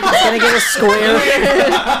 Can I get a square?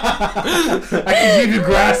 I can give you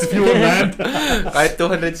grass if you want land. Kahit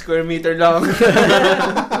 200 square meter lang.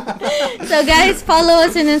 So guys, follow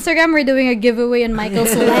us on Instagram. We're doing a giveaway on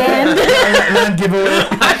Michael's land. Land giveaway.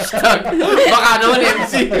 Hashtag. Baka naman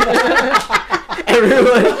MC.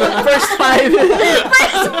 Everyone, first 5.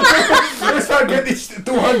 Let's start getting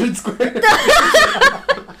 200 square.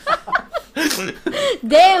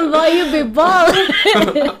 Damn, boy, you be balling.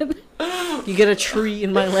 You get a tree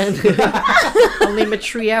in my land. I'll name a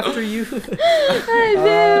tree after you.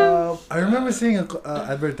 I remember seeing an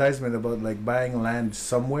advertisement about like buying land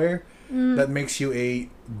somewhere that makes you a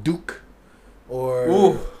duke or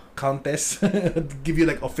Ooh. countess. Give you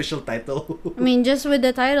like official title. I mean, just with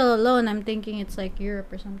the title alone, I'm thinking it's like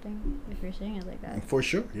Europe or something. If you're saying it like that. For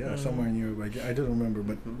sure, yeah, somewhere in Europe. I don't remember,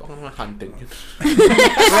 but Baka naman hunting yun.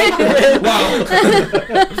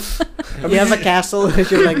 You have a castle.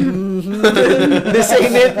 You're like, this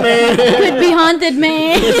ain't it, man. Could be haunted,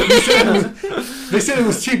 man. they said it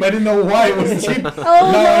was cheap. I didn't know why it was cheap.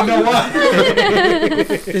 Oh, Now I no. know why.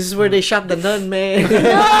 This is where they shot the nun, man.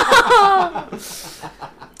 No.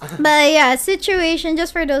 But yeah, situation,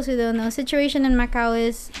 just for those who don't know, situation in Macau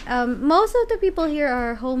is most of the people here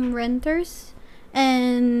are home renters.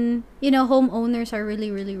 And, homeowners are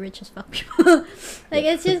really, really rich as fuck people.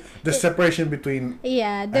 It's just... The separation between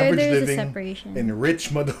Yeah, average there's a living separation. and rich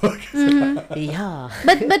motherfuckers. Yeah.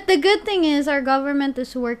 But the good thing is our government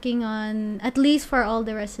is working on, at least for all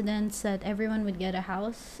the residents, that everyone would get a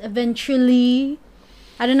house eventually.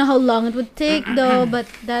 I don't know how long it would take though, but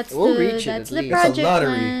that's We'll the reach it that's at the least. It's a project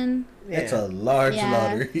lottery. plan. It's a large Yeah.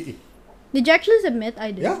 lottery. Did you actually submit?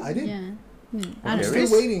 I did. Yeah, I did. Yeah. I'm I don't still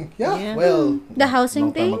know. waiting. Yeah. Yeah. Well, The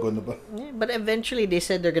housing long time thing? ago na ba? Yeah, but eventually they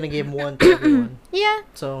said they're gonna give one to everyone. Yeah.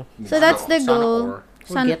 So So that's the Sana goal. or-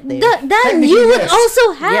 We'll get there. Dan, Technically, you would yes.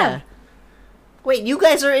 also have. yeah. Wait, you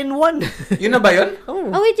guys are in one. Yun na ba yun?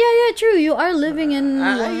 Oh wait, yeah, true. You are living in.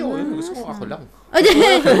 Ayun, gusto ko ako lang. Oh,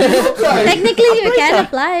 technically, you can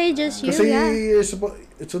apply. Just you, Kasi yeah.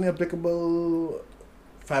 it's only applicable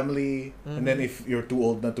family, and then if you're too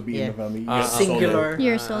old not to be in Yeah. a family, Ah, you're singular. solo.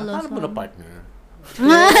 You're solo. Ano mo na partner?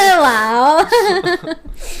 Wow.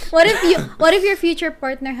 What if your future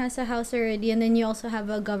partner has a house already, and then you also have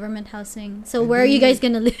a government housing? So where are you guys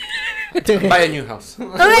gonna live? Buy a new house.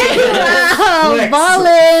 Wow, Flex.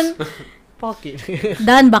 ballin'. Pocket.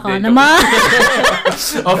 Dan, baka Hindi, naman.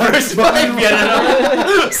 First 5 yan ano?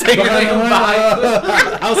 Second na yung bahay.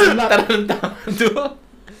 House and lot. Tarantado.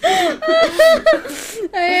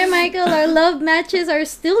 Alright, Michael, our love matches are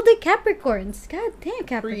still the Capricorns. God damn,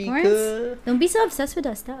 Capricorns. Freaka. Don't be so obsessed with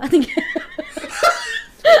us, though.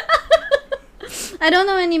 I don't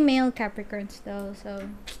know any male Capricorns, though, so...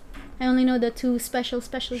 I only know the two special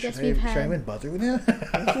guests we've Should I had. even bother with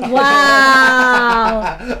that?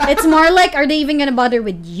 Wow! It's more like, are they even gonna bother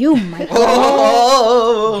with you, Michael?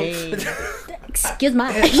 Okay. Excuse my...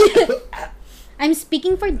 I'm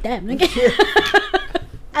speaking for them. Okay?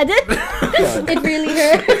 I did? It really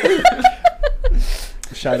hurt.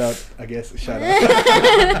 Shout out, I guess. Shout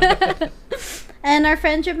out. And our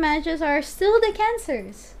friendship matches are still the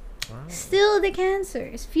Cancers. Still the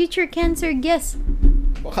Cancers. Future Cancer guests.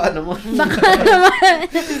 Baka naman. Baka naman.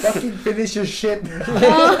 Fucking finish your shit.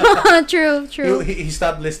 Oh, true. He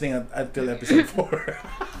stopped listening until episode 4.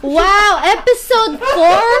 Wow, episode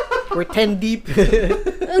 4? We're 10 deep.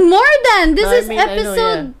 More than. This No, I is mean, I know,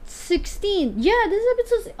 episode 16. Yeah, this is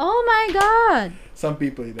episode... Oh my god. Some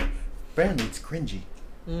people, apparently it's cringy.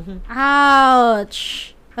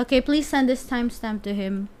 Ouch. Okay, please send this timestamp to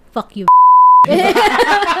him. Fuck you.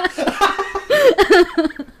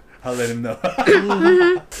 I'll let him know.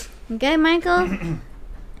 Okay, Michael.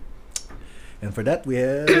 And for that, we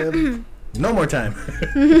have no more time.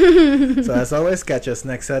 So as always, catch us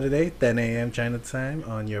next Saturday, 10 a.m. China time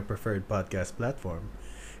on your preferred podcast platform.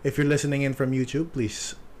 If you're listening in from YouTube,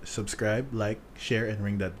 please subscribe, like, share, and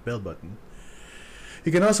ring that bell button.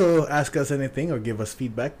 You can also ask us anything or give us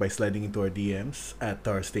feedback by sliding into our DMs at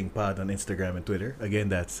TaurusThingPod on Instagram and Twitter. Again,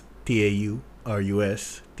 that's TaurusThingPod.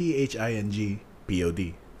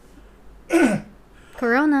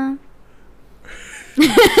 Corona.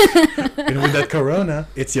 And with that corona,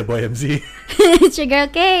 it's your boy MZ. It's your girl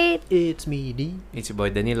Kate. It's me, D. It's your boy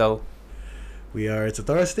Danilo. We are It's a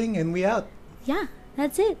Taurus Thing, and we out. Yeah,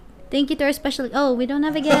 that's it. Thank you to our special... Oh, we don't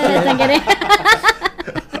have a guest. I'm kidding.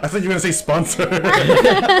 I thought you were going to say sponsor.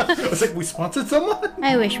 I was like, we sponsored someone?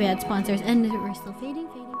 I wish we had sponsors. And we're still fading.